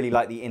 I really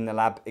like the In the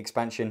Lab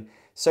expansion.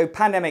 So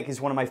Pandemic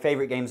is one of my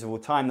favorite games of all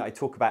time that I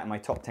talk about in my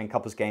top 10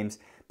 couples games.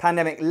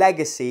 Pandemic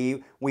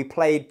Legacy, we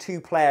played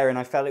 2-player and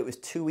I felt it was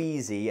too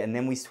easy, and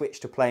then we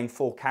switched to playing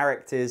 4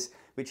 characters,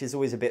 which is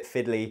always a bit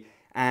fiddly,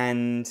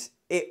 and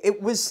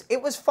it was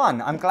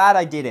fun. I'm glad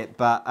I did it,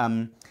 but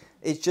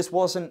it just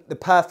wasn't the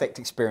perfect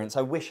experience.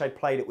 I wish I'd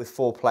played it with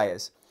 4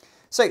 players.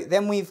 So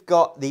then we've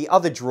got the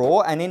other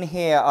drawer, and in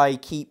here I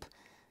keep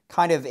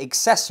kind of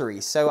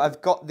accessories. So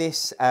I've got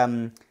this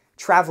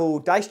travel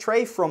dice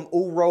tray from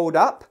All Rolled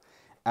Up,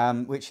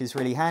 which is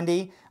really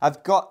handy.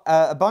 I've got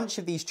a bunch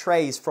of these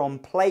trays from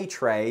Play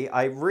Tray.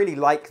 I really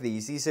like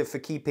these. These are for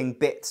keeping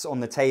bits on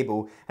the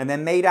table, and they're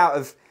made out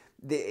of,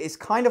 it's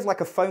kind of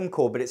like a foam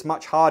core, but it's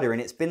much harder, and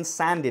it's been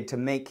sanded to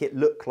make it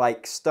look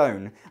like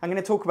stone. I'm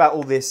going to talk about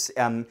all this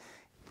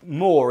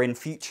more in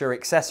future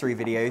accessory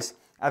videos.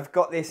 I've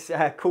got this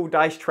cool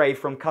dice tray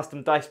from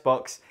Custom Dice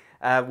Box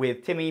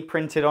with Timmy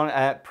printed on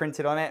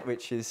it,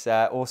 which is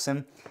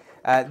awesome.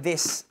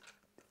 This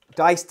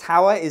dice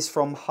tower is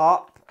from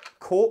Harp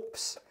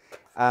Corpse,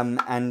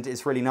 and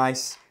it's really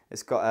nice.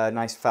 It's got a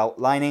nice felt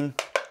lining.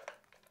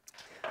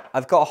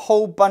 I've got a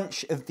whole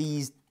bunch of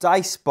these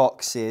dice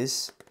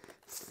boxes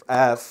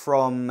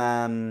from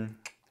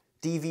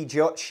DV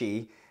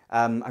Giocchi.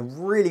 I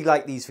really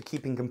like these for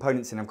keeping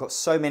components in. I've got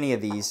so many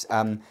of these.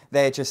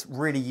 They're just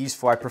really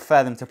useful. I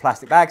prefer them to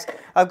plastic bags.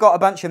 I've got a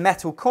bunch of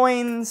metal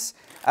coins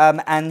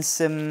and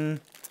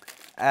some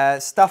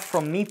stuff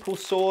from Meeple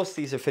Sauce.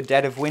 These are for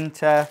Dead of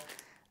Winter.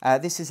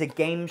 This is a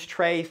games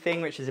tray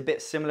thing, which is a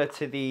bit similar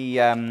to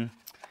the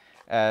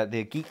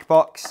Geek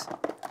Box.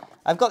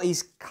 I've got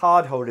these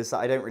card holders that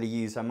I don't really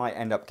use. I might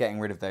end up getting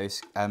rid of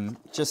those.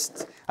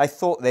 I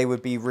thought they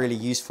would be really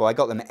useful. I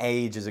got them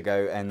ages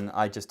ago and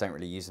I just don't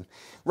really use them.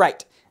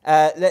 Right,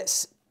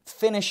 let's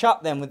finish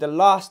up then with the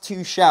last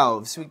 2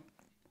 shelves.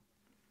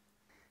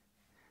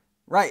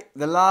 Right,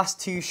 the last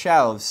 2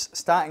 shelves,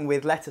 starting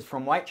with Letters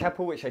from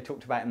Whitechapel, which I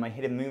talked about in my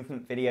Hidden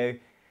Movement video.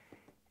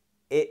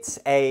 It's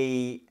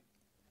a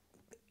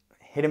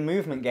hidden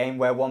movement game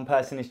where one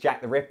person is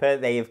Jack the Ripper.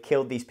 They have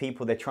killed these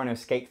people. They're trying to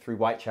escape through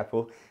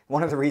Whitechapel.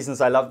 One of the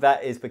reasons I love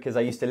that is because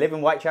I used to live in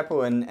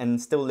Whitechapel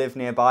and still live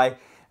nearby.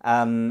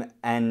 And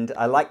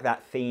I like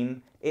that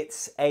theme.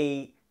 It's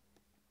a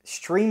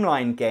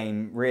streamlined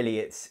game, really.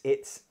 It's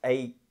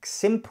a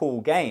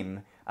simple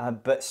game,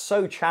 but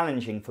so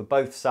challenging for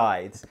both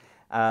sides.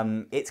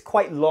 It's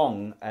quite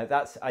long.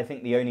 That's, I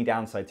think, the only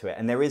downside to it.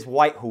 And there is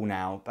Whitehall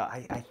now, but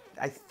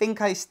I think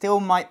I still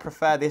might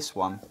prefer this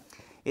one.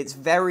 It's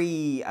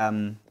very,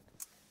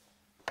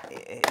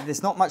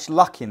 there's not much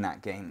luck in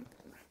that game.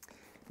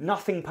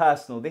 Nothing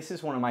personal. This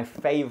is one of my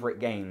favorite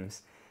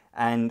games.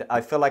 And I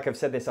feel like I've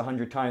said this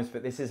 100 times,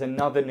 but this is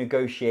another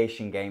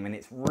negotiation game, and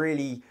it's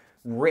really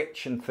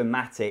rich and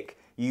thematic.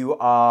 You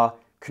are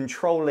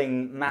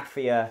controlling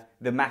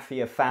the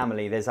mafia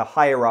family. There's a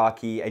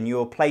hierarchy, and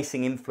you're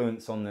placing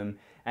influence on them.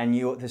 And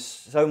there's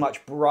so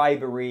much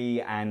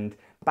bribery and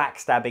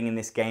backstabbing in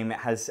this game. It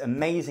has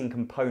amazing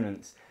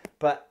components.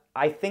 but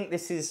I think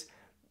this is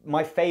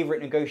my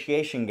favorite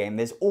negotiation game.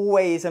 There's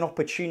always an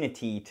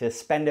opportunity to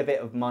spend a bit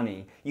of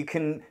money. You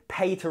can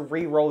pay to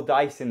re-roll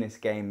dice in this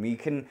game.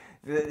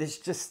 There's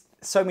just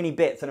so many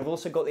bits, and I've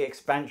also got the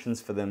expansions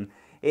for them.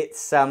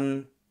 It's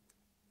I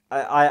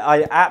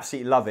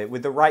absolutely love it.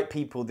 With the right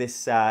people,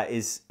 this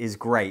is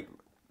great.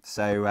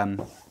 So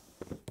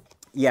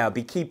yeah, I'll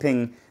be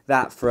keeping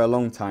that for a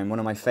long time. One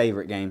of my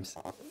favorite games.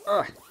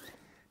 Ugh.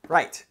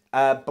 Right,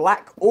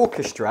 Black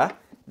Orchestra.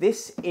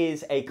 This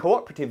is a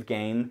cooperative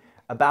game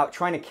about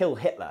trying to kill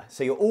Hitler.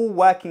 So you're all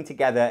working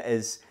together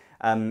as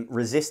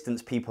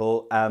resistance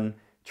people,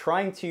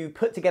 trying to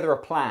put together a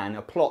plan,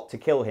 a plot to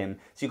kill him.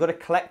 So you've got to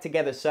collect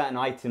together certain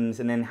items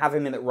and then have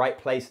him in the right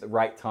place at the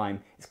right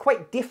time. It's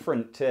quite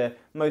different to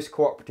most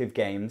cooperative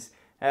games.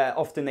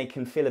 Often they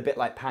can feel a bit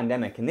like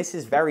Pandemic, and this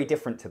is very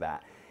different to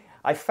that.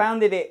 I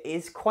found that it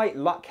is quite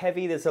luck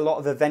heavy. There's a lot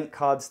of event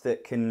cards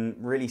that can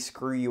really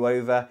screw you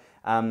over.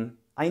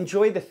 I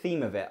enjoy the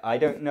theme of it. I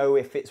don't know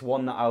if it's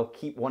one that I'll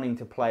keep wanting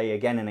to play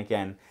again and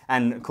again.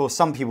 And of course,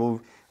 some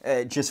people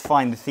just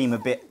find the theme a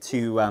bit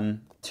too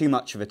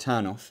much of a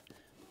turn-off.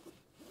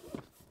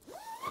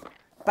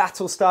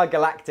 Battlestar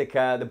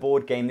Galactica, the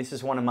board game. This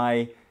is one of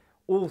my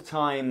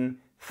all-time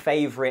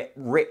favorite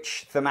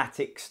rich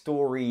thematic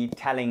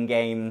storytelling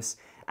games,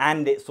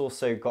 and it's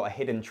also got a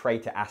hidden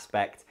traitor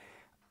aspect.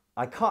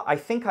 I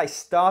think I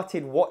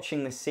started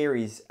watching the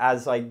series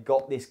as I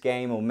got this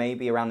game, or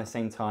maybe around the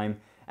same time,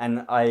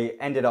 and I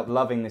ended up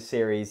loving the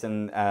series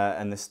and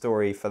the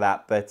story for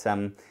that. But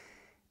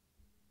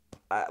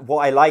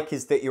what I like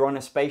is that you're on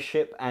a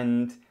spaceship,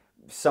 and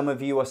some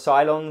of you are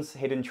Cylons,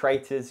 hidden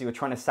traitors. You're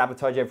trying to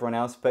sabotage everyone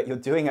else, but you're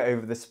doing it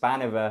over the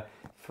span of a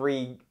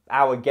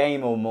 3-hour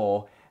game or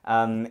more.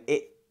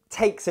 It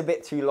takes a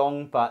bit too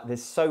long, but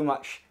there's so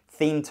much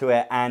theme to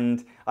it,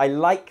 and I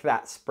like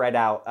that spread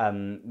out,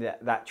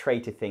 that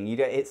traitor thing.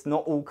 It's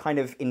not all kind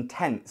of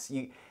intense.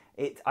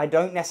 I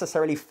don't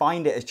necessarily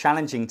find it as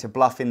challenging to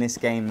bluff in this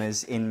game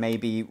as in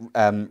maybe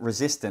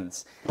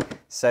Resistance.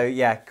 So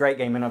yeah, great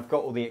game, and I've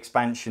got all the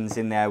expansions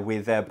in there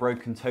with a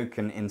broken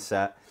token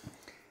insert.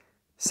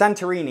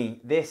 Santorini,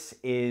 this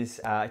is,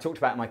 I talked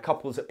about in my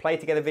Couples That Play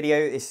Together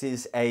video. This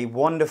is a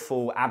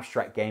wonderful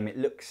abstract game. It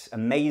looks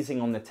amazing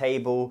on the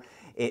table.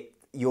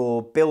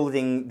 You're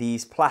building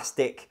these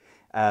plastic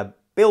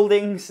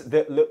buildings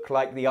that look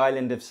like the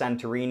island of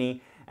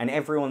Santorini, and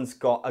everyone's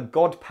got a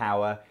god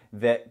power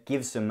that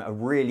gives them a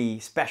really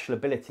special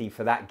ability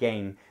for that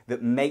game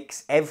that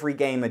makes every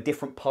game a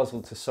different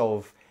puzzle to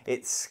solve.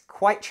 It's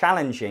quite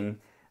challenging,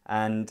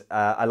 and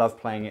I love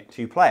playing it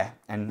 2-player.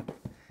 And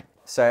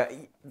so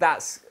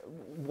that's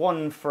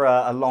one for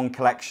a long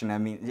collection. I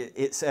mean,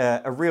 it's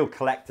a real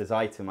collector's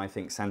item, I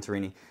think,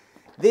 Santorini.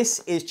 This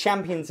is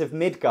Champions of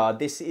Midgard.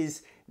 This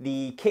is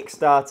the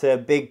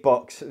Kickstarter big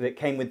box that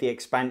came with the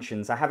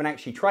expansions. I haven't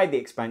actually tried the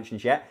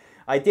expansions yet.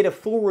 I did a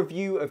full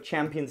review of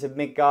Champions of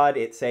Midgard.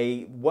 It's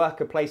a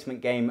worker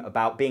placement game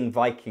about being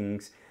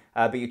Vikings,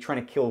 but you're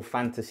trying to kill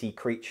fantasy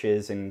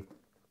creatures and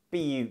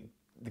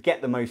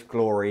get the most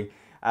glory.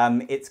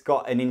 It's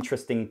got an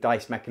interesting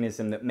dice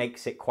mechanism that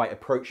makes it quite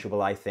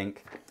approachable, I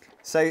think.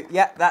 So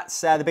yeah, that's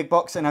the big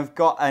box, and I've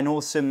got an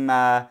awesome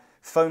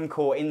foam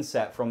core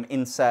insert from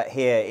Insert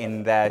Here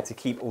in there to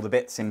keep all the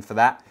bits in for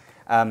that.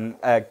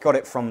 Got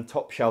it from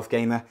Top Shelf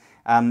Gamer.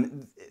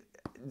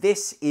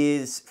 This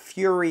is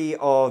Fury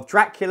of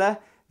Dracula.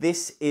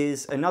 This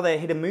is another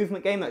hidden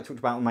movement game that I talked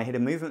about on my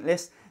hidden movement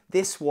list.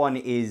 This one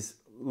is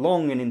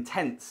long and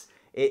intense.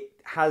 It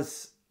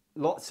has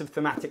lots of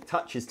thematic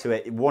touches to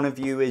it. One of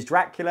you is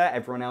Dracula,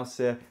 everyone else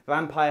are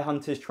vampire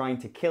hunters trying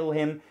to kill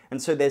him.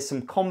 And so there's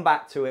some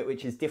combat to it,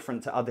 which is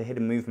different to other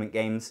hidden movement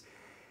games.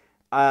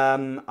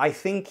 I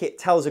think it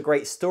tells a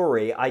great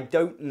story. I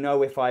don't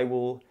know if I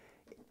will,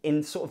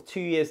 in sort of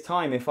 2 years'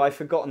 time, if I've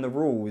forgotten the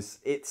rules.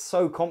 It's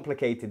so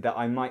complicated that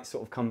I might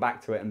sort of come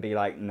back to it and be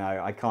like,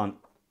 no, I can't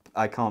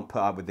put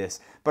up with this.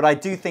 But I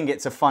do think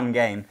it's a fun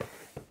game.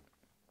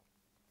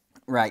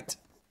 Right.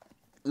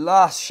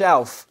 Last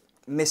shelf.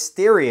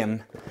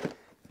 Mysterium.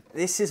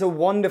 This is a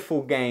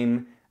wonderful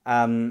game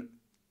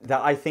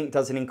that I think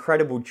does an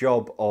incredible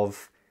job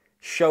of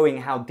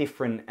showing how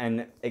different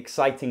and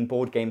exciting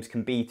board games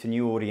can be to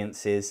new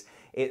audiences.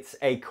 It's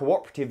a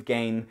cooperative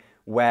game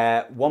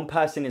where one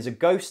person is a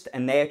ghost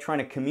and they're trying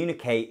to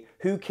communicate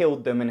who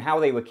killed them and how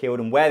they were killed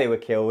and where they were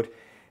killed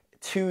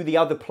to the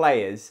other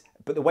players.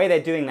 But the way they're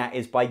doing that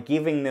is by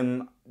giving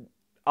them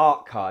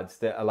art cards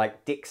that are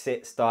like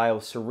Dixit style,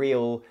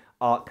 surreal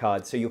art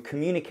cards. So you're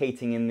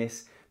communicating in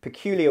this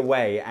peculiar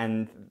way,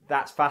 and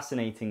that's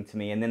fascinating to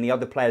me. And then the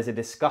other players are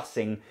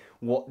discussing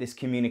what this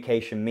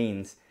communication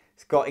means.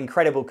 It's got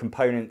incredible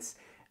components.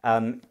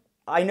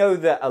 I know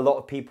that a lot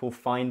of people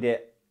find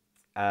it,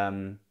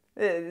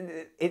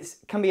 it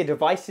can be a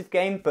divisive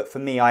game, but for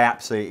me, I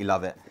absolutely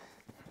love it.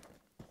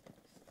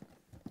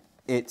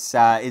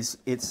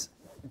 It's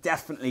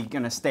definitely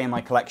going to stay in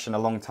my collection a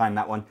long time,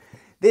 that one.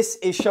 This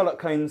is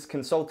Sherlock Holmes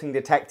Consulting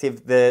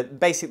Detective,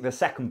 basically the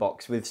second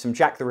box with some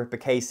Jack the Ripper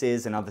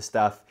cases and other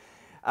stuff.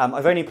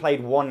 I've only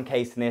played one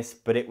case in this,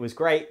 but it was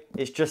great.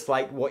 It's just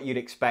like what you'd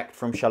expect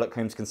from Sherlock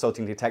Holmes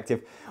Consulting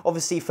Detective.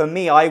 Obviously, for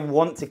me, I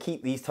want to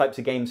keep these types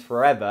of games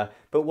forever,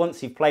 but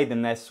once you've played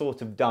them, they're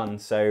sort of done.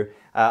 So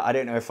I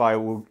don't know if I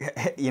will,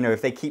 you know,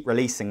 if they keep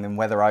releasing them,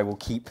 whether I will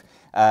keep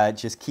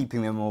just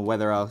keeping them or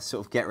whether I'll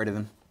sort of get rid of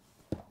them.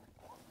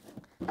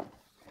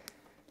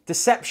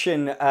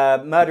 Deception,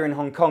 Murder in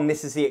Hong Kong.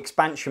 This is the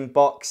expansion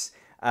box.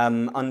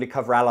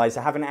 Undercover Allies.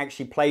 I haven't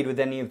actually played with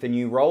any of the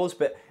new roles,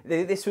 but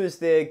this was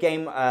the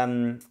game,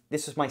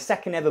 this was my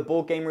second ever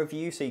board game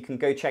review, so you can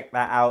go check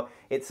that out.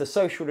 It's a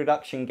social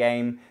deduction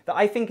game that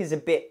I think is a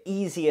bit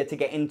easier to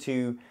get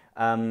into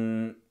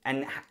and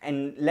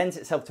lends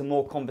itself to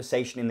more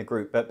conversation in the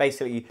group. But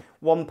basically,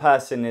 one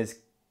person has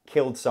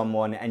killed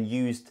someone and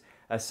used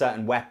a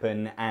certain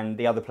weapon, and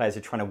the other players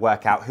are trying to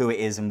work out who it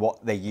is and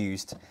what they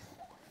used.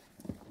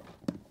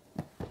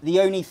 The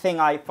only thing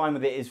I find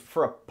with it is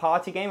for a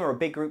party game or a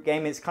big group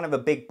game, it's kind of a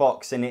big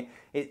box and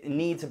it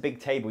needs a big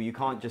table. You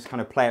can't just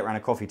kind of play it around a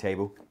coffee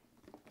table.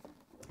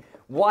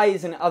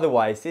 Wise and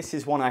Otherwise, this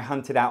is one I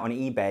hunted out on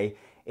eBay.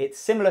 It's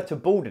similar to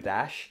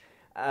Balderdash,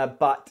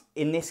 but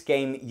in this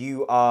game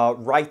you are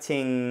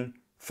writing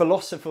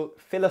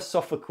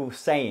philosophical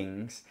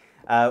sayings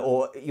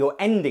or you're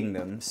ending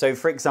them. So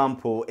for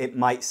example, it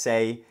might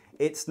say,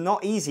 it's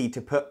not easy to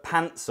put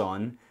pants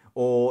on,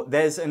 or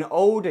there's an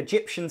old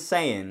Egyptian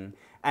saying,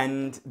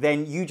 and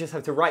then you just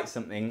have to write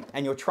something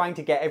and you're trying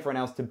to get everyone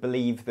else to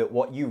believe that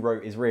what you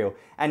wrote is real.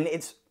 And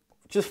it's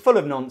just full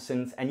of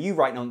nonsense and you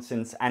write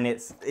nonsense and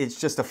it's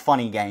just a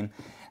funny game.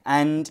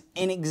 And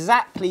in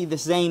exactly the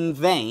same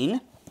vein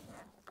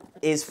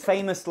is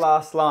Famous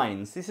Last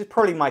Lines. This is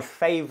probably my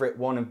favorite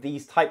one of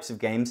these types of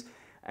games,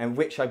 and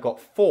which I got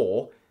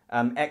 4,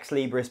 Ex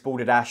Libris,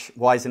 Balderdash,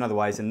 Wise and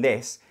Otherwise, and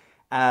this.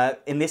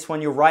 In this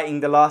one, you're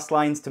writing the last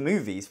lines to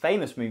movies,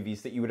 famous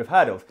movies that you would have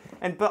heard of.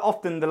 But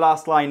often the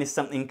last line is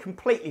something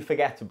completely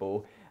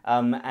forgettable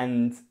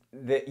and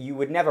that you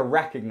would never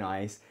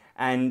recognize.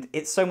 And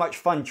it's so much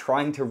fun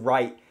trying to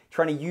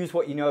use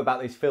what you know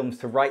about those films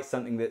to write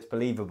something that's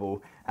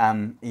believable.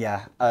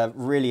 Yeah,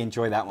 really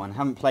enjoy that one.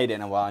 Haven't played it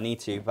in a while, I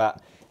need to,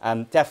 but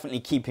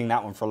definitely keeping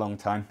that one for a long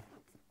time.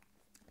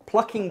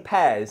 Plucking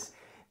Pears.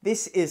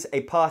 This is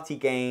a party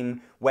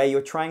game where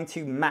you're trying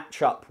to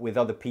match up with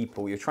other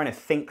people. You're trying to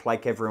think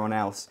like everyone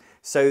else.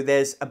 So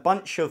there's a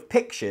bunch of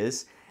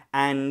pictures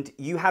and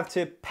you have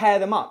to pair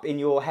them up in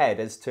your head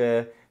as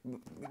to,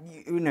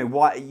 you know,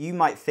 what you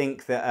might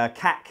think that a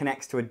cat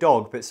connects to a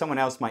dog, but someone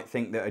else might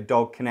think that a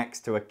dog connects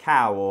to a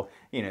cow, or,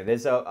 you know,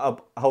 there's a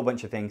whole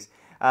bunch of things.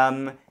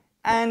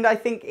 And I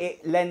think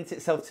it lends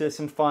itself to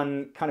some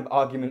fun kind of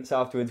arguments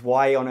afterwards.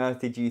 Why on earth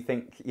did you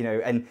think, you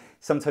know, and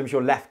sometimes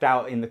you're left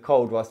out in the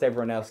cold whilst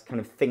everyone else kind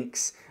of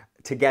thinks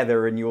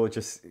together and you're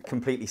just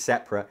completely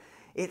separate.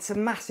 It's a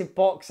massive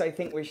box, I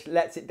think, which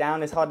lets it down.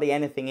 There's hardly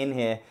anything in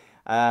here.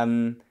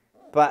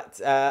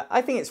 But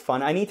I think it's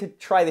fun. I need to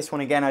try this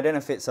one again. I don't know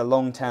if it's a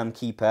long-term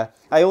keeper.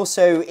 I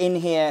also, in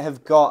here,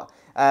 have got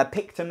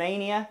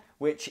Pictomania,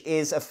 which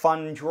is a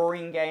fun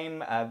drawing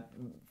game,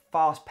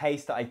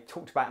 fast-paced, that I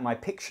talked about in my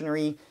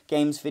Pictionary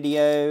games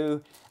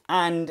video,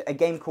 and a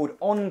game called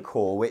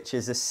Encore, which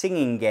is a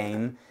singing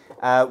game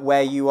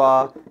where you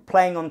are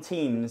playing on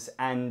teams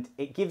and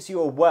it gives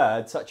you a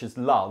word such as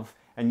love,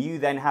 and you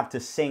then have to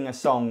sing a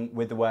song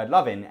with the word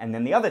love in, and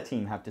then the other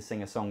team have to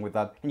sing a song with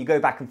love, and you go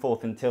back and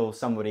forth until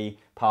somebody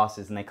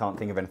passes and they can't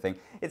think of anything.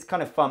 It's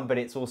kind of fun, but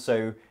it's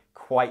also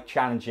quite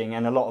challenging,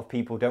 and a lot of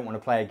people don't want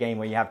to play a game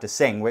where you have to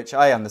sing, which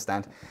I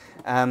understand.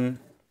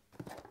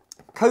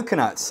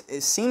 Coconuts,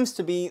 it seems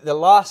to be the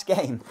last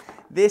game.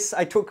 This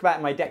I talked about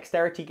in my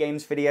Dexterity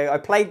Games video. I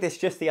played this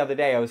just the other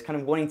day. I was kind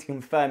of wanting to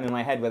confirm in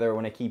my head whether I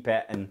want to keep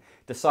it and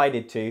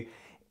decided to.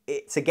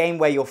 It's a game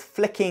where you're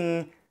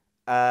flicking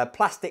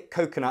plastic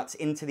coconuts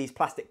into these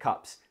plastic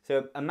cups.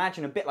 So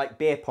imagine a bit like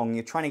beer pong.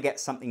 You're trying to get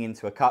something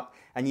into a cup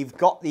and you've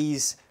got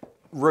these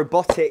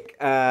robotic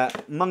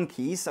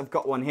monkeys. I've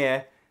got one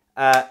here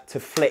to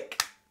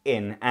flick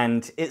in,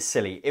 and it's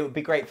silly. It would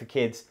be great for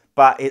kids,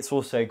 but it's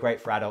also great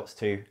for adults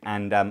too,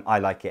 and I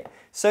like it.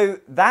 So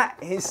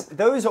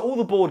those are all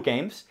the board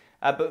games,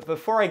 but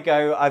before I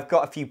go, I've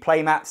got a few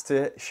play mats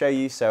to show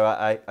you, so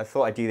I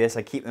thought I'd do this.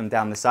 I keep them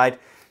down the side.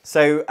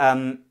 So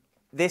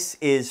this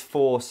is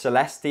for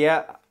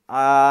Celestia.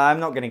 I'm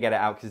not going to get it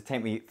out because it'd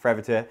take me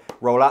forever to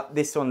roll up.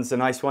 This one's a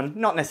nice one,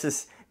 not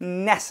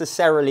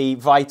necessarily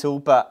vital,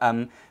 but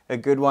a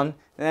good one.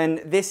 And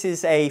then this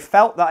is a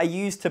felt that I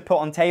use to put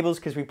on tables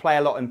because we play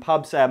a lot in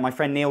pubs. My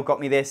friend Neil got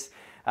me this.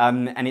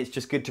 And it's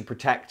just good to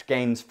protect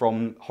games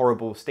from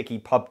horrible sticky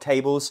pub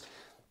tables.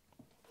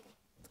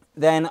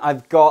 Then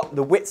I've got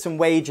the Wits and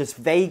Wagers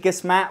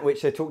Vegas mat,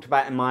 which I talked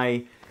about in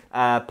my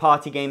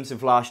party games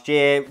of last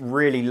year.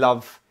 Really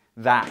love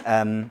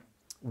that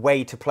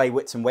way to play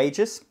Wits and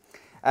Wagers.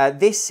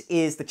 This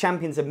is the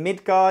Champions of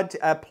Midgard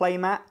play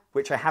mat,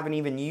 which I haven't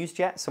even used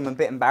yet, so I'm a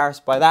bit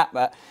embarrassed by that,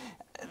 but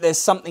there's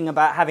something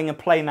about having a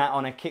playmat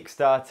on a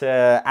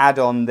Kickstarter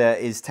add-on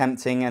that is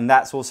tempting, and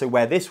that's also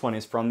where this one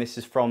is from. This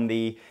is from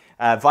the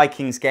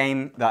Vikings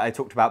game that I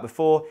talked about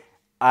before.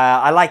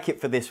 I like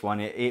it for this one.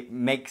 It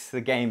makes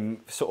the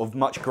game sort of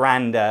much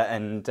grander,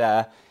 and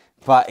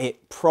but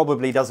it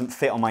probably doesn't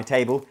fit on my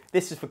table.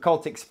 This is for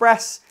Colt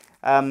Express.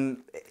 It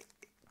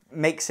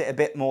makes it a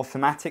bit more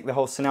thematic, the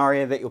whole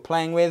scenario that you're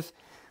playing with.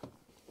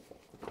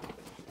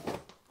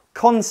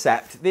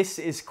 Concept, this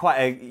is quite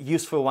a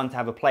useful one to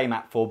have a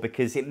playmat for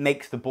because it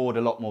makes the board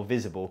a lot more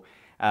visible.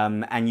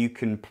 And you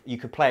could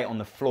play it on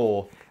the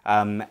floor.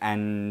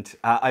 And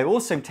I'm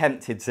also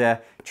tempted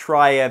to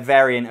try a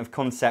variant of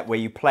Concept where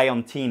you play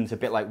on teams a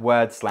bit like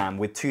Word Slam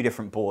with 2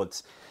 different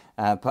boards,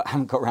 but I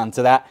haven't got around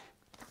to that.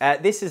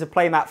 This is a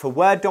playmat for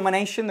Word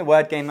Domination, the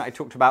word game that I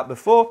talked about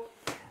before.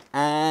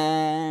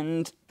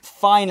 And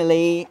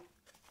finally,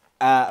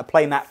 a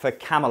playmat for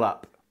Camel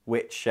Up,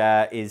 which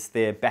is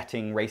the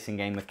betting racing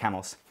game with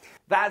camels.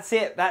 That's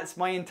it. That's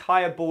my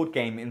entire board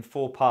game in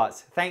 4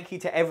 parts. Thank you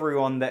to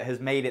everyone that has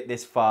made it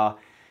this far.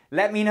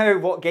 Let me know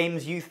what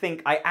games you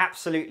think I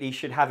absolutely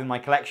should have in my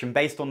collection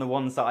based on the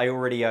ones that I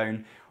already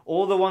own,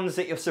 or the ones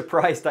that you're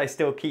surprised I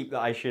still keep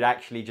that I should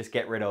actually just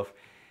get rid of.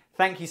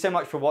 Thank you so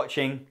much for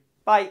watching.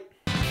 Bye.